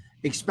 they're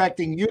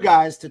expecting you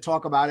guys to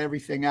talk about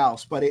everything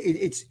else, but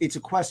it's a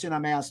question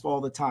I'm asked all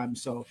the time.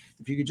 So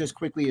if you could just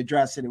quickly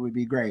address it, it would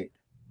be great.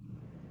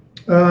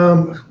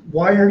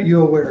 Why aren't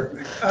you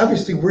aware?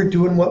 Obviously, we're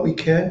doing what we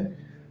can.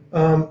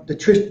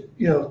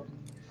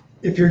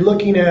 If you're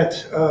looking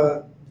at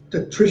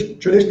the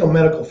traditional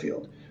medical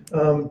field,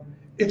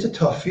 it's a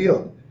tough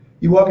field.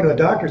 You walk into a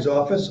doctor's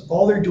office,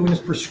 all they're doing is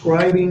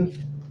prescribing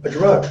a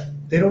drug.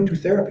 They don't do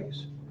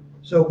therapies.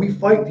 So we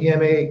fight the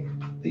AMA.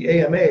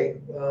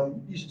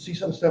 You should see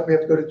some stuff we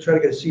have to go to try to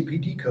get a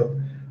CPT code.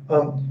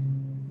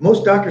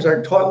 Most doctors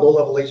aren't taught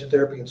low-level laser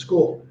therapy in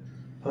school.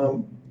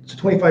 It's a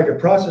 25-year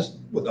process.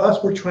 With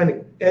us, we're trying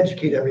to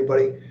educate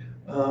everybody.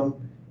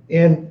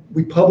 And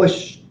we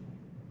publish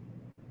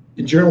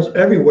in journals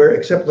everywhere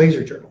except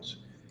laser journals.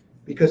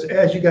 Because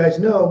as you guys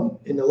know,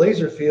 in the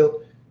laser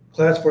field,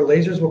 Class 4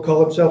 lasers will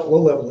call themselves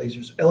low-level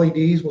lasers.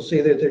 LEDs will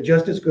say that they're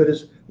just as good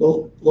as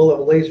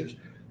low-level lasers.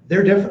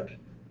 They're different.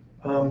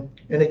 And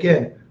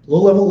again,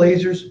 low-level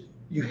lasers,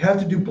 you have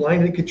to do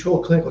blinded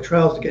controlled clinical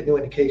trials to get new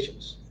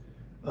indications.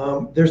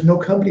 There's no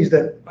companies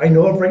that I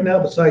know of right now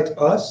besides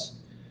us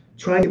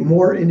trying to get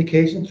more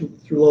indications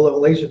through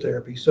low-level laser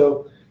therapy.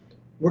 So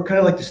we're kind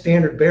of like the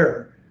standard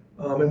bearer.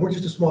 And we're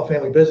just a small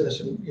family business,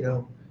 and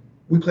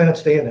we plan on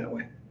staying that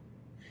way.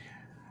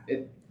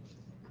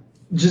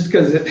 Just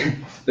because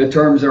the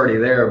term's already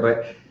there,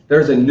 but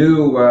there's a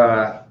new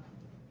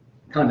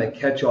kind of a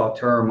catch-all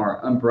term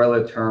or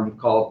umbrella term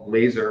called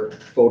laser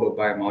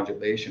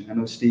photobiomodulation. I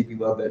know, Steve, you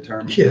love that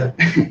term. Yeah.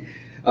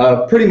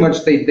 Pretty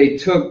much they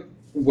took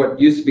what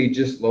used to be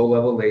just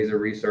low-level laser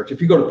research.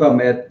 If you go to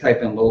PubMed,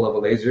 type in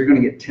low-level laser, you're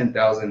going to get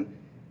 10,000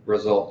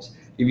 results.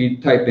 If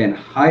you type in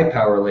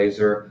high-power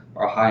laser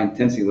or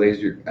high-intensity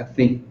laser, I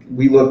think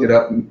we looked it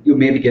up, you'll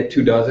maybe get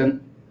 24.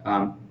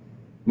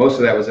 Most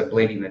of that was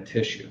ablating the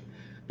tissue.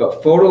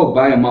 But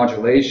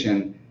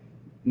photobiomodulation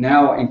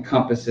now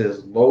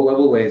encompasses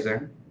low-level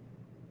laser,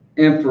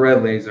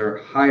 infrared laser,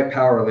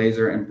 high-power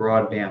laser, and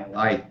broadband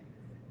light.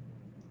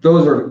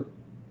 Those are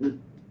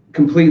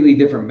completely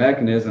different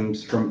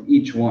mechanisms from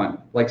each one.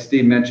 Like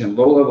Steve mentioned,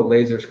 low-level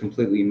laser is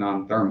completely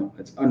non-thermal.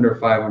 It's under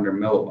 500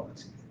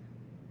 milliwatts.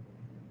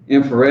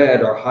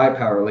 Infrared or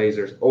high-power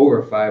laser is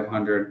over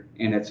 500,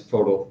 and it's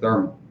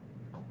photothermal.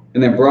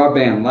 And then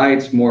broadband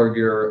light's more of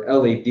your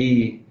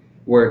LED,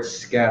 where it's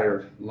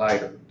scattered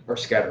light or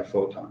scattered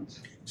photons.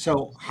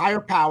 So higher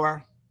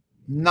power,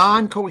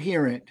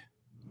 non-coherent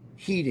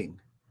heating,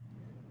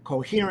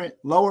 coherent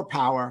lower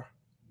power,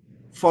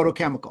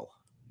 photochemical.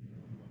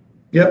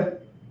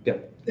 Yep.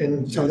 Yep.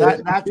 And so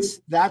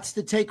that's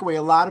the takeaway.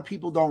 A lot of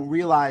people don't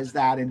realize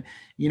that, and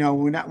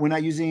we're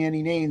not using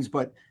any names,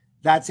 but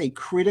that's a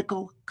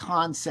critical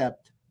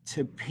concept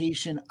to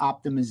patient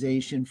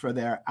optimization for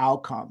their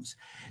outcomes.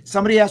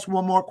 Somebody asked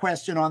one more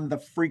question on the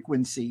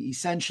frequency.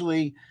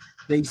 Essentially,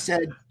 they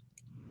said,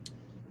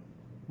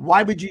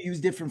 why would you use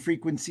different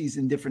frequencies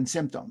in different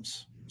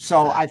symptoms?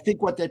 So I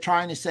think what they're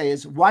trying to say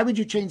is, why would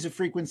you change the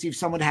frequency if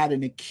someone had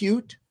an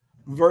acute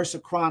versus a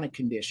chronic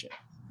condition?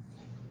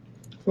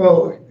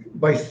 Well,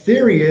 my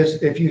theory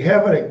is if you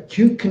have an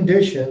acute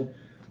condition,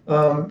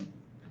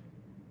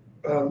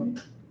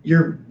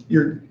 your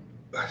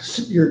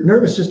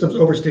nervous system's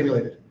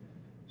overstimulated.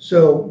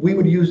 So we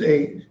would use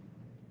a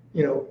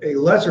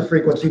lesser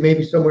frequency,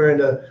 maybe somewhere in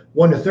the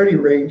 1 to 30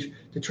 range,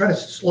 to try to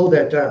slow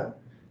that down.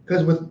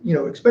 Because with,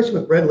 especially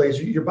with red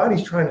laser, your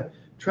body's trying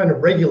to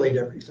regulate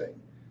everything.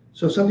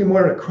 So something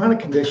more in a chronic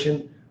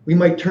condition, we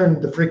might turn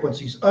the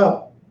frequencies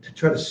up to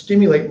try to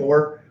stimulate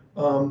more,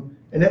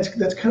 and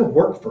that's kind of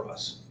work for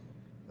us.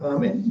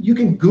 And you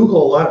can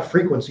Google a lot of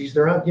frequencies.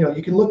 They're on,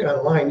 you can look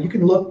online. You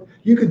could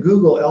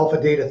Google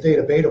alpha, delta,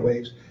 theta, beta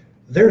waves.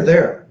 They're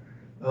there.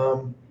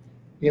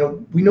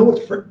 We know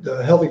what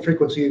the healthy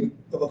frequency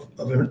of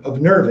a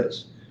nerve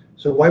is.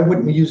 So why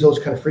wouldn't we use those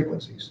kind of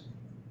frequencies?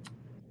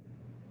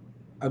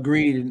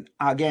 Agreed. And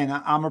again,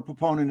 I'm a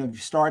proponent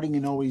of starting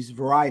and always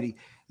variety.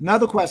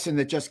 Another question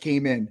that just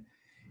came in,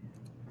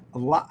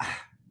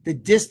 the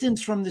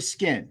distance from the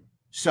skin.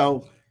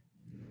 So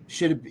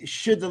should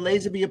the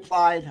laser be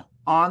applied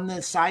on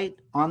the site,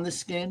 on the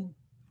skin,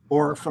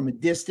 or from a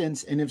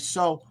distance? And if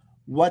so,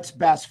 what's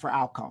best for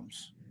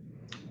outcomes?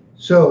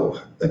 So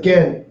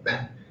again,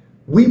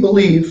 we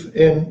believe,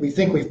 and we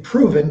think we've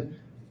proven,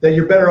 that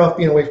you're better off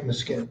being away from the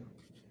skin.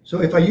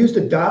 So if I used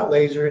a dot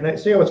laser, and I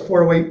say I was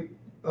 4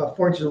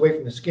 inches away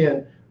from the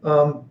skin,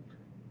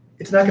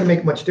 it's not going to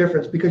make much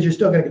difference because you're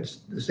still going to get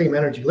the same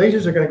energy.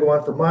 Lasers are going to go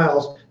on for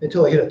miles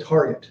until they hit a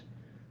target.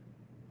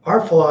 Our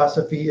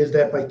philosophy is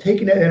that by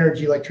taking that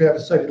energy, like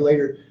Travis cited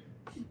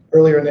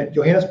earlier in that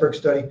Johannesburg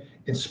study,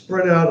 and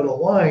spread it out on a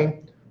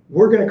line,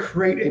 we're going to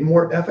create a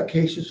more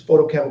efficacious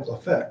photochemical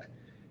effect.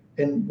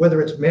 And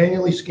whether it's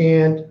manually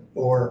scanned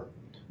or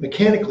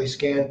mechanically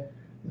scanned,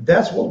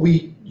 that's what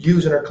we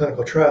use in our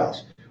clinical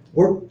trials.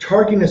 We're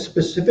targeting a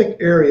specific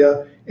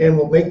area, and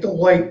we'll make the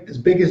light as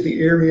big as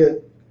the area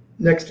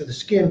next to the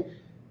skin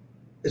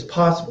as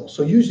possible.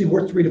 So usually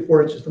we're 3 to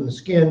 4 inches from the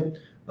skin,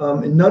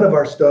 and none of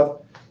our stuff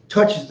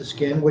touches the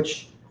skin,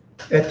 which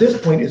at this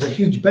point is a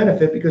huge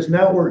benefit because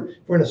now we're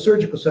in a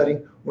surgical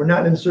setting. We're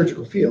not in the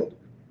surgical field.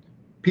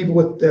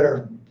 People that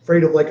are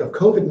afraid of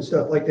COVID and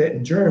stuff like that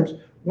and germs,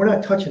 we're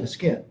not touching the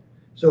skin.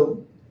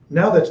 So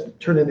now that's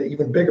turned into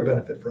even bigger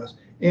benefit for us.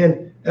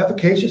 And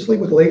efficaciously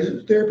with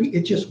laser therapy,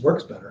 it just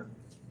works better.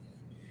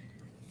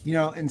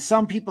 And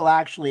some people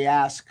actually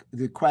ask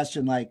the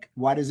question,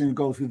 why doesn't it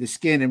go through the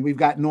skin? And we've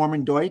got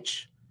Norman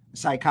Deutsch, a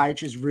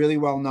psychiatrist, really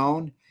well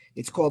known.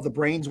 It's called The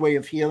Brain's Way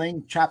of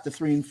Healing. Chapter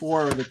 3 and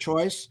 4 are the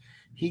choice.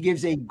 He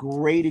gives a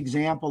great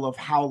example of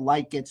how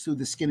light gets through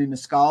the skin and the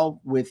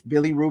skull with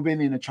Billy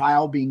Rubin in a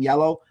child being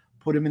yellow,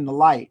 put him in the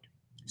light.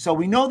 So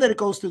we know that it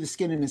goes through the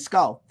skin and the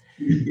skull.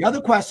 The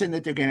other question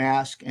that they're going to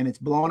ask, and it's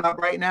blowing up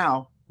right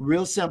now,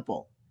 real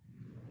simple,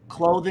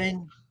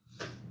 clothing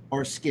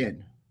or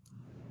skin?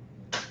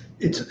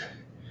 This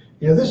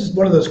is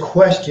one of those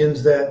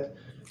questions that,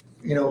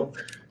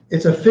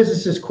 it's a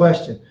physicist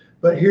question,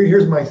 but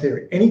here's my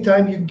theory.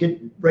 Anytime you can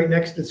get right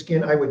next to the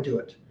skin, I would do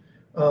it.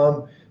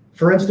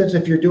 For instance,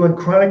 if you're doing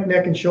chronic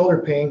neck and shoulder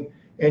pain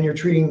and you're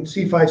treating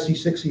C5,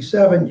 C6,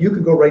 C7, you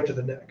can go right to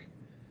the neck.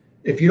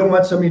 If you don't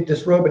want somebody to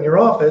disrobe in your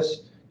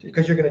office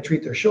because you're going to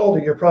treat their shoulder,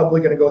 you're probably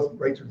going to go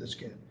right through the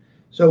skin.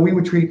 So we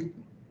would treat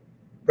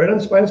right on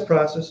the spinous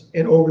process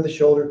and over the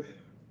shoulder.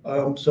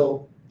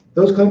 So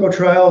those clinical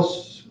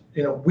trials,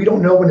 we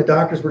don't know when the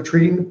doctors were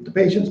treating the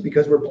patients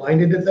because we're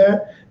blinded at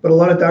that, but a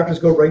lot of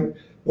doctors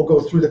will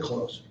go through the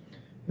clothes.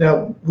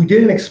 Now, we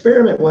did an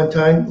experiment one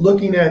time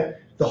looking at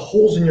the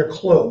holes in your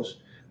clothes.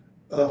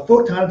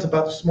 Photon is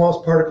about the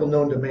smallest particle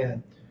known to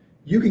man.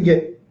 You can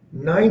get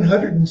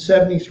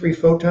 973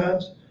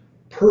 photons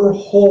per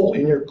hole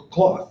in your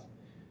cloth.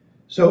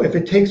 So if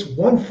it takes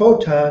one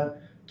photon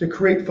to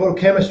create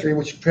photochemistry,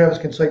 which Travis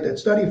can cite that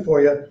study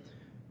for you,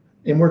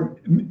 and we're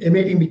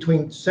emitting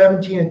between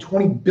 17 and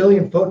 20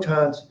 billion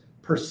photons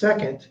per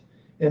second,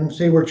 and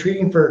say we're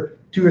treating for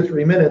 2 or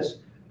 3 minutes,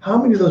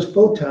 how many of those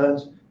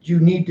photons do you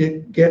need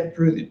to get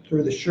through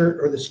the shirt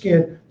or the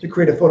skin to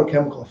create a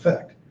photochemical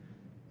effect?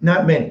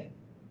 Not many.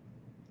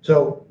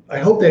 So I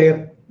hope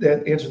that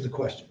answers the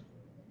question.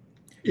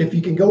 If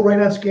you can go right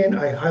on skin,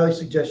 I highly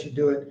suggest you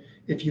do it.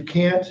 If you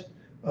can't,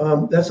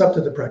 that's up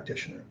to the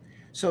practitioner.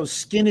 So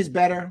skin is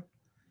better.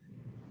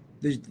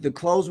 The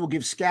clothes will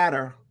give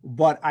scatter,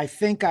 but I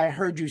think I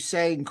heard you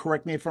say, and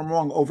correct me if I'm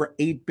wrong, over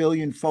 8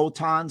 billion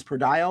photons per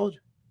diode?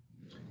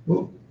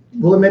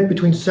 We'll emit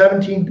between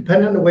 17,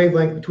 depending on the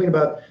wavelength, between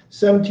about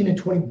 17 and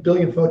 20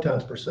 billion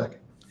photons per second.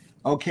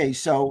 Okay,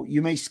 so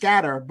you may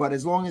scatter, but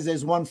as long as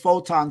there's one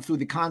photon through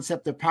the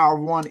concept of power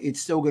of one, it's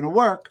still going to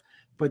work,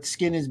 but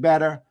skin is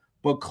better.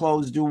 But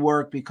clothes do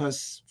work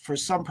because for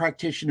some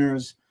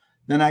practitioners,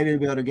 they're not going to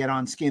be able to get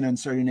on skin in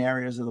certain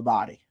areas of the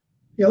body.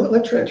 Yeah,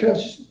 let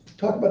Travis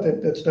Talk about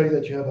that study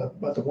that you have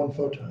about the one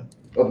photon.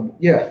 Oh,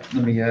 yeah,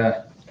 let me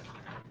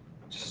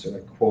just so I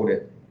quote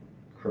it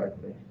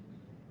correctly.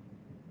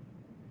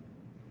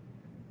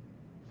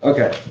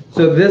 Okay,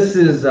 so this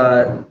is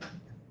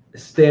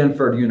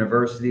Stanford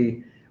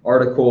University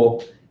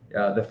article,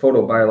 the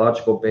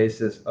photobiological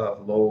basis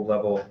of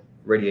low-level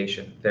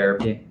radiation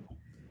therapy.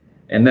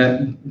 And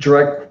then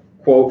direct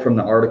quote from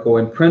the article,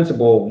 in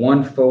principle,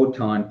 one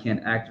photon can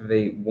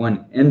activate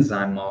one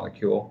enzyme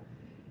molecule,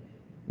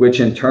 which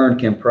in turn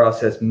can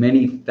process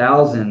many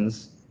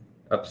thousands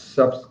of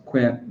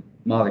subsequent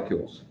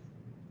molecules.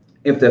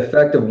 If the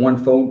effect of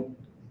one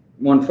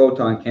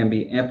photon can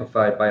be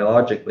amplified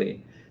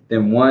biologically,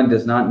 then one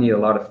does not need a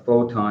lot of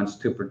photons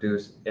to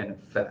produce an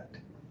effect.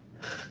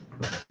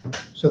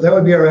 So that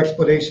would be our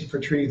explanation for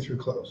treating through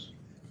close.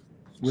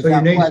 So your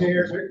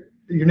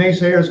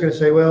naysayer is going to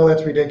say, well,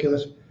 that's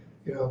ridiculous.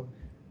 You know,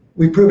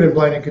 we proved it in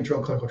blind and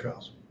controlled clinical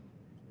trials.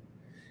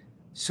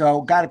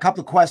 So got a couple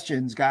of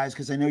questions, guys,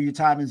 because I know your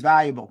time is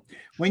valuable.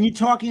 When you're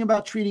talking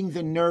about treating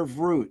the nerve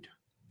root,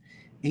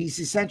 he's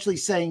essentially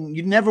saying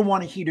you never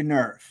want to heat a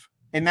nerve.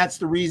 And that's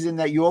the reason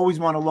that you always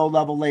want a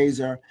low-level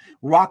laser.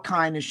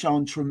 Rockkind has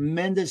shown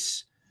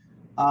tremendous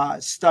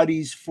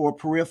studies for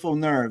peripheral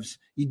nerves.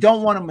 You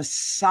don't want to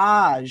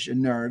massage a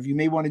nerve. You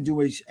may want to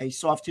do a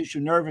soft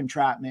tissue nerve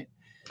entrapment.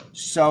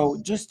 So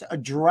just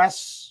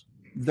address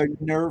the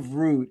nerve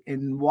root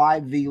and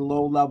why the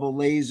low-level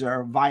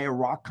laser via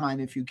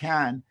Rockkind, if you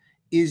can,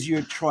 is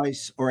your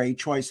choice or a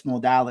choice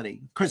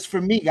modality. Because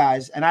for me,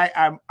 guys, and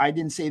I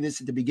didn't say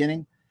this at the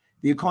beginning,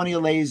 the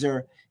Erchonia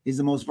laser is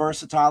the most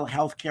versatile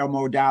healthcare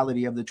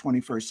modality of the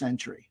 21st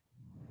century.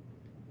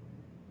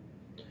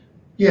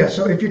 Yeah,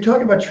 so if you're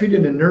talking about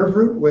treating a nerve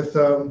root with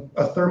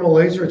a thermal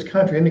laser, it's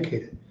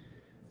contraindicated.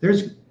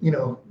 There's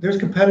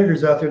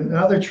competitors out there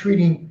now. They're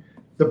treating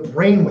the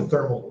brain with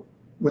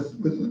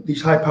with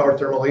these high-powered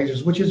thermal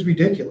lasers, which is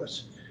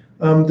ridiculous.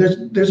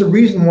 There's a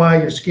reason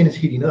why your skin is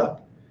heating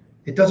up.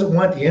 It doesn't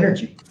want the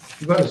energy.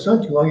 You go out in the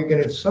sun too long, you're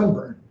getting a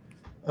sunburn.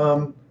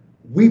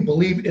 We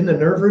believe in the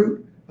nerve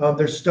root.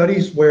 There's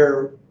studies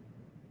where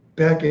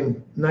back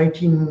in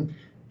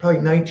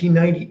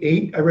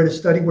 1998, I read a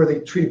study where they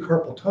treated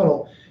carpal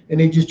tunnel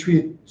and they just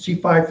treated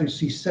C5 through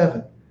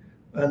C7.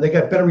 And they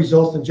got better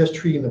results than just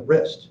treating the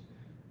wrist.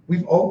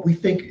 We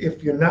think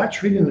if you're not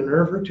treating the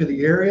nerve root to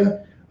the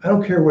area, I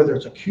don't care whether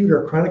it's acute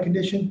or a chronic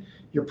condition,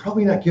 you're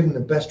probably not giving the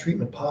best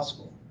treatment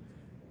possible.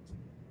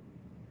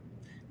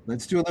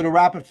 Let's do a little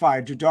rapid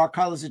fire. Do dark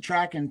colors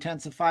attract and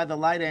intensify the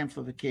light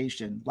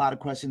amplification? A lot of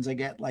questions I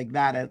get like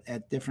that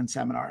at different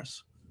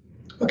seminars.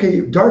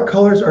 Okay, dark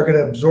colors are going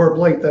to absorb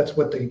light. That's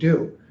what they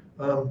do.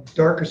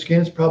 Darker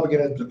skin is probably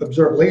going to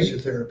absorb laser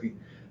therapy.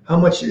 How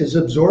much is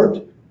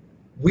absorbed?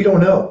 We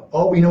don't know.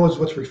 All we know is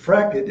what's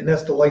refracted, and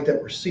that's the light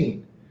that we're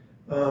seeing.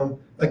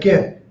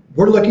 Again,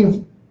 we're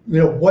looking,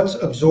 what's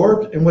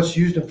absorbed and what's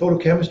used in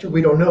photochemistry.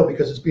 We don't know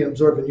because it's being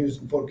absorbed and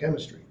used in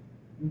photochemistry.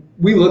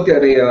 We looked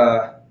at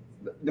the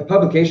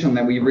publication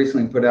that we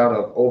recently put out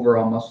of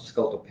overall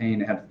musculoskeletal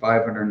pain. It had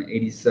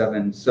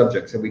 587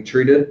 subjects that we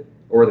treated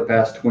over the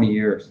past 20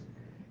 years.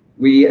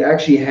 We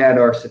actually had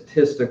our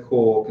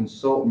statistical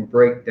consultant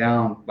break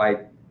down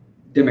by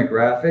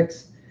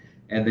demographics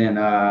and then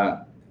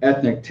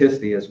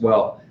ethnicity as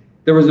well.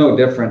 There was no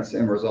difference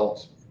in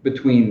results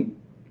between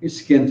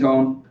skin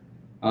tone.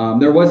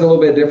 There was a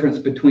little bit of difference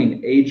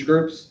between age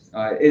groups.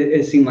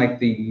 It seemed like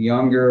the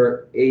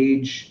younger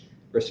age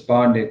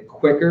responded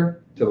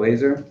quicker to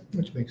laser.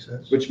 Which makes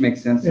sense. Which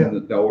makes sense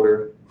in the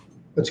older.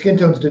 But skin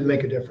tones didn't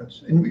make a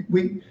difference. And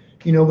we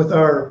with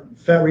our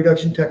fat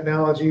reduction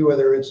technology,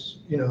 whether it's,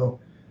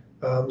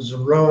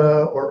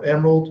 Zerona or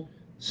Emerald,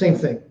 same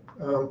thing.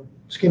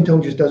 Skin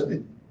tone just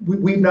doesn't,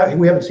 we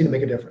haven't seen it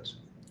make a difference.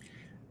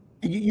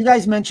 You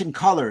guys mentioned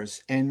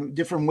colors and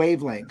different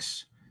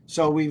wavelengths.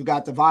 So we've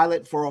got the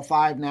violet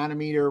 405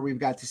 nanometer, we've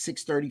got the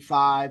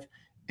 635,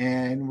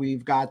 and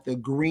we've got the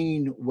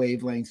green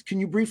wavelengths. Can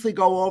you briefly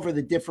go over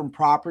the different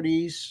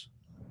properties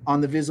on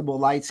the visible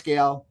light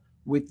scale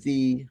with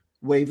the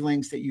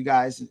wavelengths that you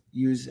guys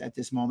use at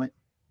this moment?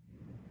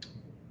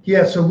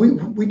 Yeah, so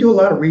we do a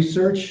lot of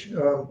research.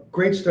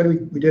 Great study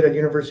we did at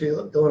University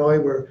of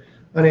Illinois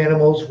on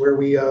animals where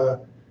we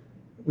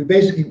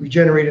basically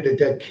regenerated a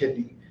dead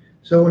kidney.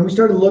 So when we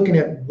started looking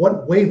at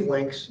what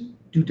wavelengths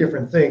do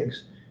different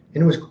things,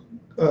 and it was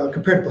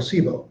compared to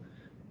placebo.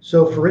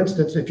 So for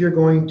instance, if you're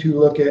going to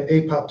look at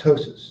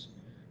apoptosis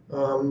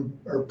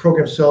or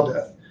programmed cell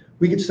death,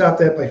 we could stop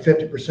that by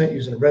 50%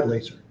 using a red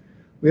laser.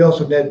 We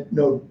also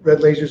know red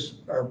lasers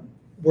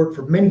work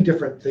for many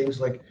different things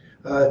like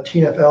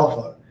TNF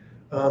alpha.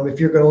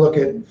 If you're going to look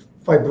at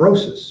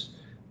fibrosis,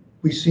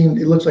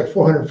 it looks like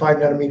 405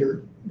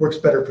 nanometer works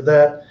better for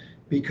that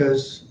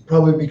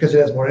probably because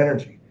it has more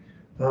energy.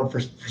 For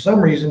some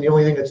reason, the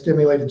only thing that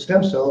stimulated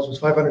stem cells was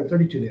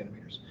 532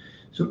 nanometers.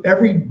 So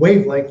every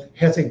wavelength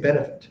has a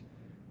benefit,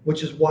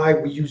 which is why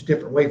we use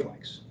different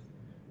wavelengths.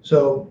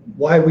 So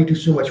why we do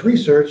so much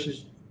research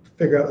is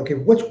figure out, okay,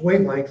 which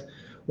wavelength,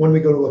 when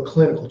we go to a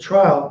clinical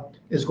trial,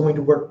 is going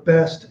to work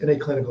best in a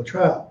clinical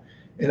trial.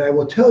 And I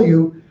will tell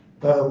you,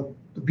 the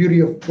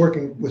beauty of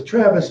working with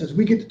Travis is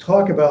we get to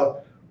talk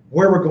about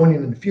where we're going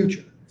in the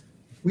future.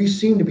 We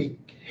seem to be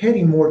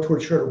heading more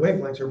towards shorter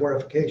wavelengths or more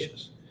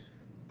efficacious.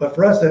 But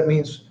for us, that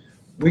means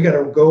we got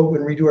to go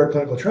and redo our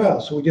clinical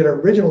trials. So we did our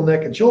original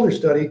neck and shoulder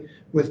study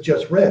with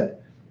just red.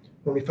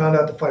 When we found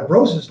out the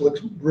fibrosis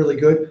looks really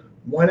good,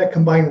 why not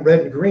combine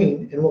red and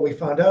green? And what we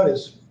found out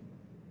is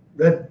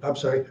red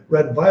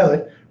and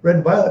violet. Red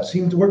and violet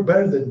seem to work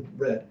better than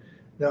red.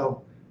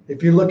 Now,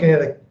 if you're looking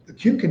at an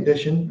acute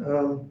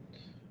condition,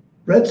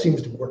 red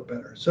seems to work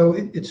better. So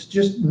it's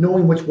just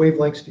knowing which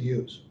wavelengths to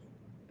use.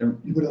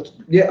 What else?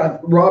 Yeah,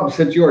 Rob,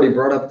 since you already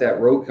brought up that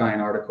Rokine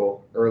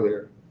article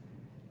earlier,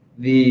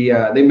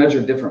 they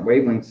measured different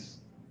wavelengths.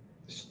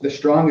 The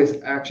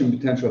strongest action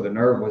potential of the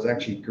nerve was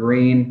actually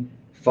green,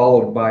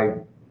 followed by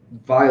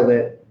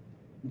violet,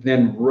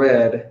 then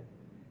red.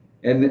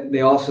 And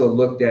they also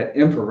looked at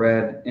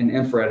infrared, and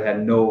infrared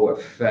had no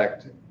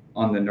effect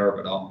on the nerve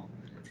at all.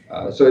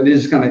 So it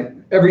is kind of,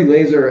 every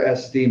laser,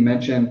 as Steve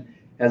mentioned,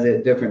 has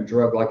a different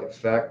drug-like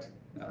effect.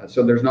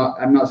 So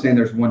I'm not saying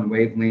there's one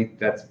wavelength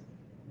that's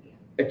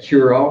a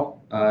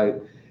cure-all.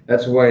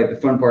 That's why the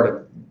fun part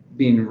of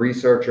being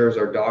researchers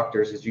or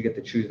doctors is you get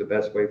to choose the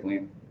best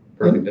wavelength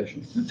per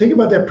condition. Think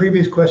about that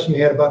previous question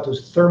you had about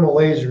those thermal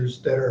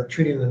lasers that are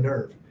treating the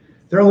nerve.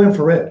 They're all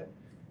infrared.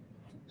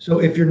 So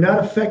if you're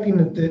not affecting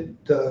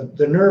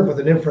the nerve with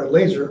an infrared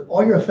laser,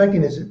 all you're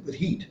affecting is with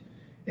heat.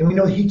 And we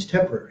know heat's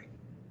temporary.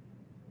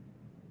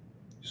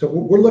 So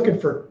we're looking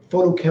for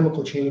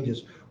photochemical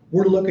changes.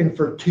 We're looking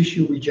for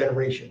tissue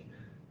regeneration.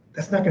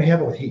 That's not going to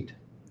happen with heat.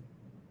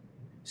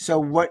 So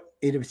what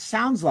it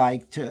sounds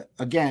like, to,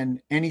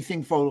 again,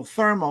 anything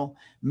photothermal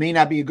may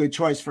not be a good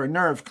choice for a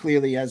nerve,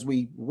 clearly, as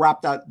we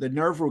wrapped out the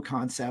nerve root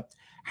concept.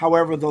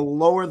 However, the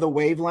lower the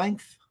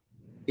wavelength,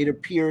 it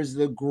appears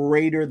the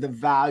greater the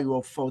value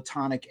of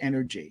photonic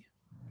energy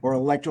or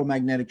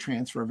electromagnetic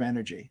transfer of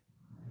energy.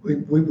 We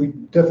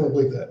definitely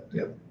believe that,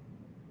 yeah.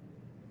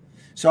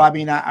 So, I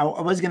mean, I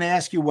was going to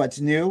ask you what's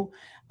new.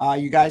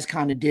 You guys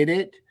kind of did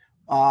it.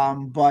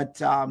 But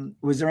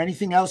was there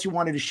anything else you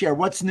wanted to share?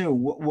 What's new?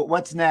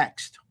 What's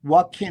next?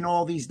 What can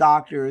all these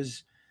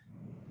doctors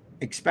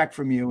expect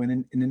from you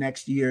in the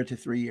next year to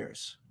 3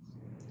 years?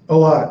 A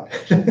lot.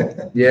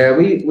 Yeah,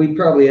 we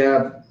probably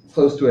have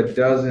close to a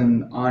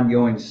dozen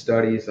ongoing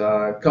studies.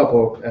 A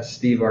couple, as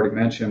Steve already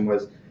mentioned,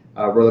 was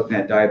we're looking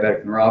at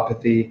diabetic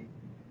neuropathy,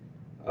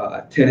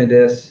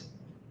 tinnitus.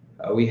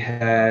 We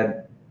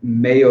had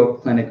Mayo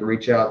Clinic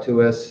reach out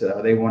to us.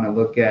 They want to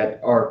look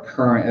at our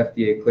current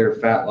FDA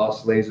cleared fat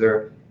loss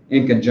laser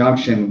in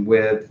conjunction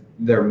with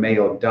their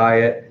Mayo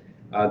diet.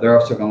 They're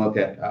also going to look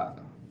at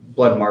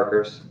blood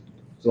markers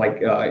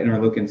like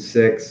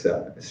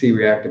interleukin-6,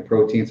 C-reactive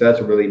protein. So that's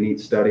a really neat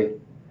study.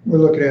 We're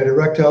looking at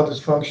erectile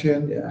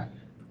dysfunction. Yeah.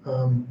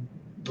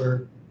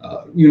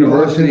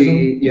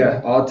 University,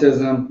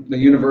 autism. The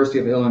University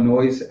of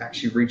Illinois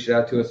actually reached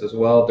out to us as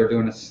well. They're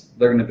going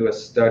to do a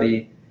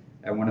study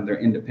at one of their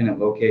independent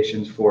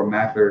locations for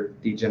macular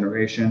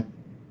degeneration.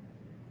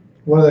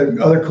 One of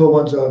the other cool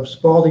ones,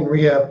 Spalding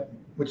Rehab,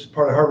 which is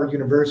part of Harvard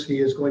University,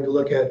 is going to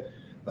look at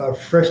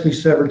freshly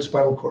severed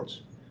spinal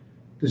cords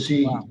to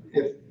see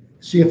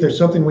if there's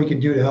something we can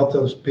do to help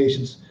those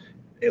patients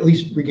at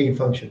least regain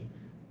function.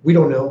 We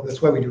don't know.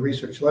 That's why we do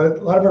research. A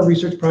lot of our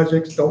research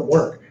projects don't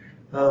work.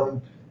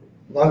 All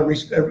the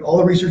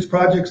research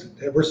projects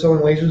that we're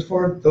selling lasers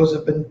for, those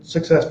have been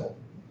successful.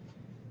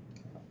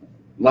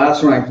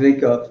 Last one I can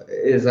think of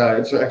is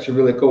it's actually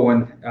a really cool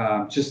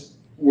one. Just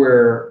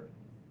where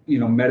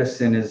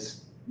medicine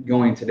is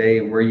going today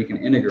and where you can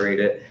integrate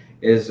it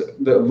is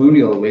the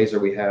luneal laser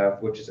we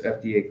have, which is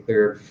FDA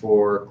cleared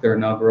for clear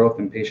nail growth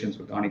in patients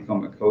with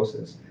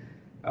onychomycosis.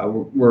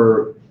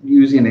 We're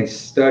using a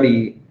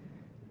study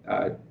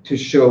to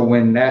show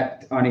when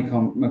that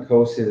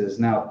onychomycosis is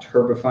now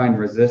terpifine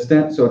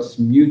resistant, so it's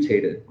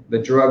mutated. The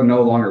drug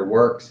no longer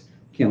works.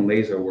 Can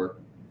laser work?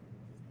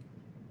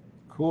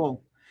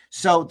 Cool.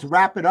 So to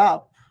wrap it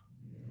up,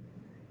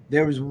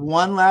 there was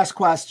one last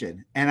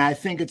question, and I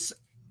think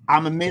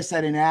I'm amiss I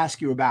didn't ask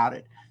you about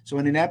it. So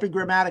in an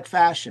epigrammatic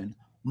fashion,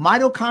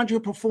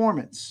 mitochondrial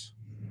performance,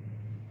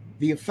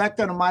 the effect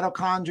on the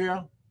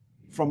mitochondria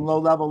from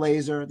low-level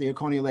laser, the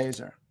Erchonia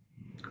laser.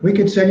 We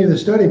could send you the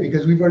study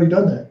because we've already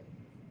done that.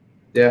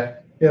 Yeah.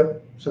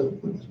 Yep. So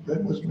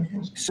red was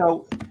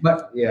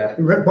but yeah.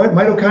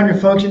 Mitochondrial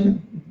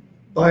function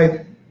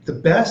by the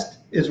best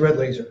is red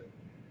laser.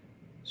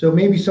 So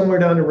maybe somewhere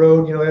down the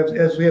road,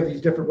 as we have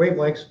these different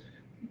wavelengths,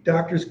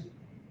 doctors,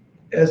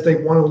 as they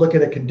want to look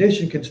at a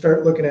condition, can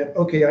start looking at,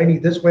 okay, I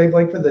need this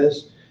wavelength for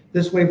this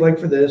wavelength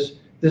for this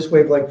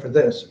wavelength for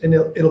this, and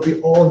it'll be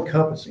all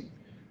encompassing.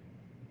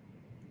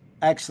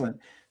 Excellent.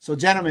 So,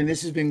 gentlemen,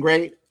 this has been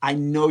great. I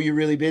know you're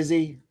really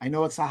busy. I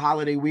know it's a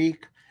holiday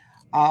week.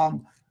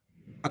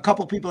 A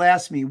couple people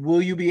asked me,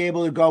 will you be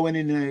able to go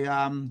in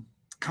the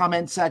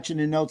comment section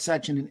and note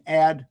section and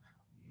add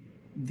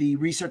the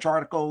research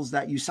articles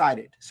that you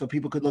cited so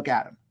people could look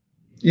at them?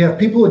 Yeah,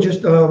 people would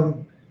just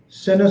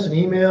send us an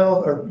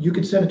email, or you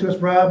could send it to us,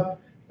 Rob.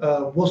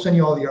 we'll send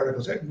you all the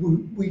articles.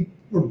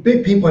 We're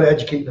big people at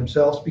educating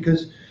themselves,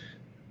 because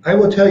I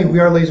will tell you, we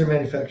are laser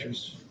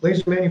manufacturers.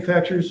 Laser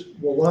manufacturers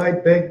will lie,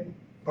 beg,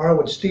 borrow,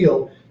 and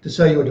steal to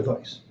sell you a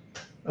device.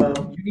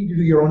 You need to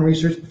do your own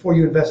research before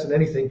you invest in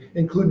anything,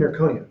 including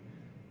Erchonia.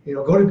 You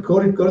know, go to the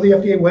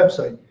FDA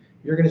website.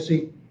 You're going to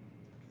see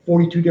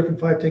 42 different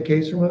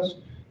 510Ks from us,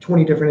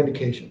 20 different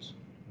indications.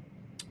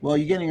 Well,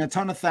 you're getting a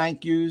ton of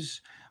thank yous.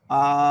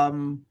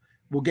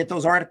 We'll get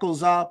those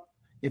articles up.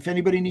 If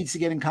anybody needs to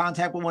get in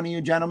contact with one of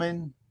you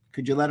gentlemen,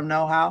 could you let them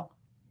know how?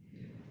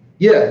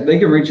 Yeah, they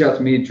can reach out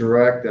to me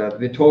direct.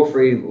 The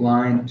toll-free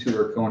line to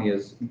Erchonia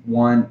is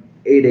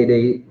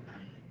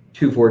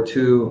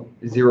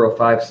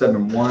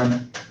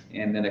 1-888-242-0571,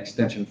 and then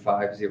extension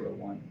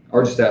 501.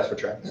 Or just ask for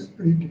Travis.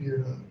 Or you can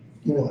your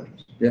email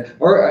address. Yeah,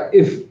 or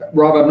if,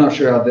 Rob, I'm not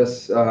sure how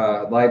this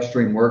live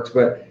stream works,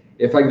 but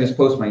if I can just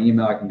post my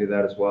email, I can do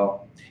that as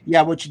well.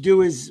 Yeah, what you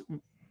do is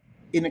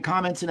in the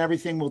comments and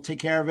everything, we'll take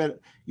care of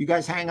it. You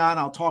guys hang on.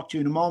 I'll talk to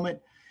you in a moment.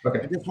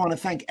 Okay. I just want to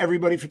thank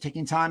everybody for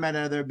taking time out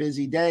of their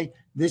busy day.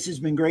 This has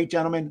been great,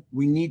 gentlemen.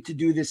 We need to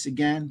do this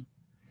again.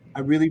 I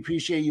really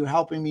appreciate you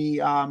helping me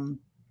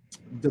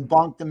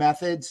debunk the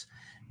methods.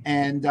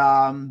 And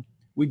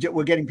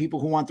we're getting people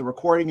who want the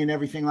recording and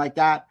everything like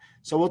that.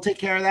 So we'll take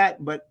care of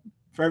that. But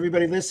for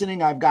everybody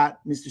listening, I've got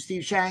Mr.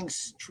 Steve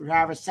Shanks,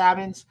 Travis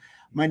Savins.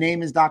 My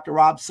name is Dr.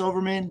 Rob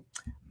Silverman.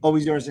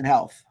 Always yours in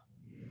health.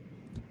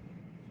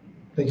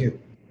 Thank you.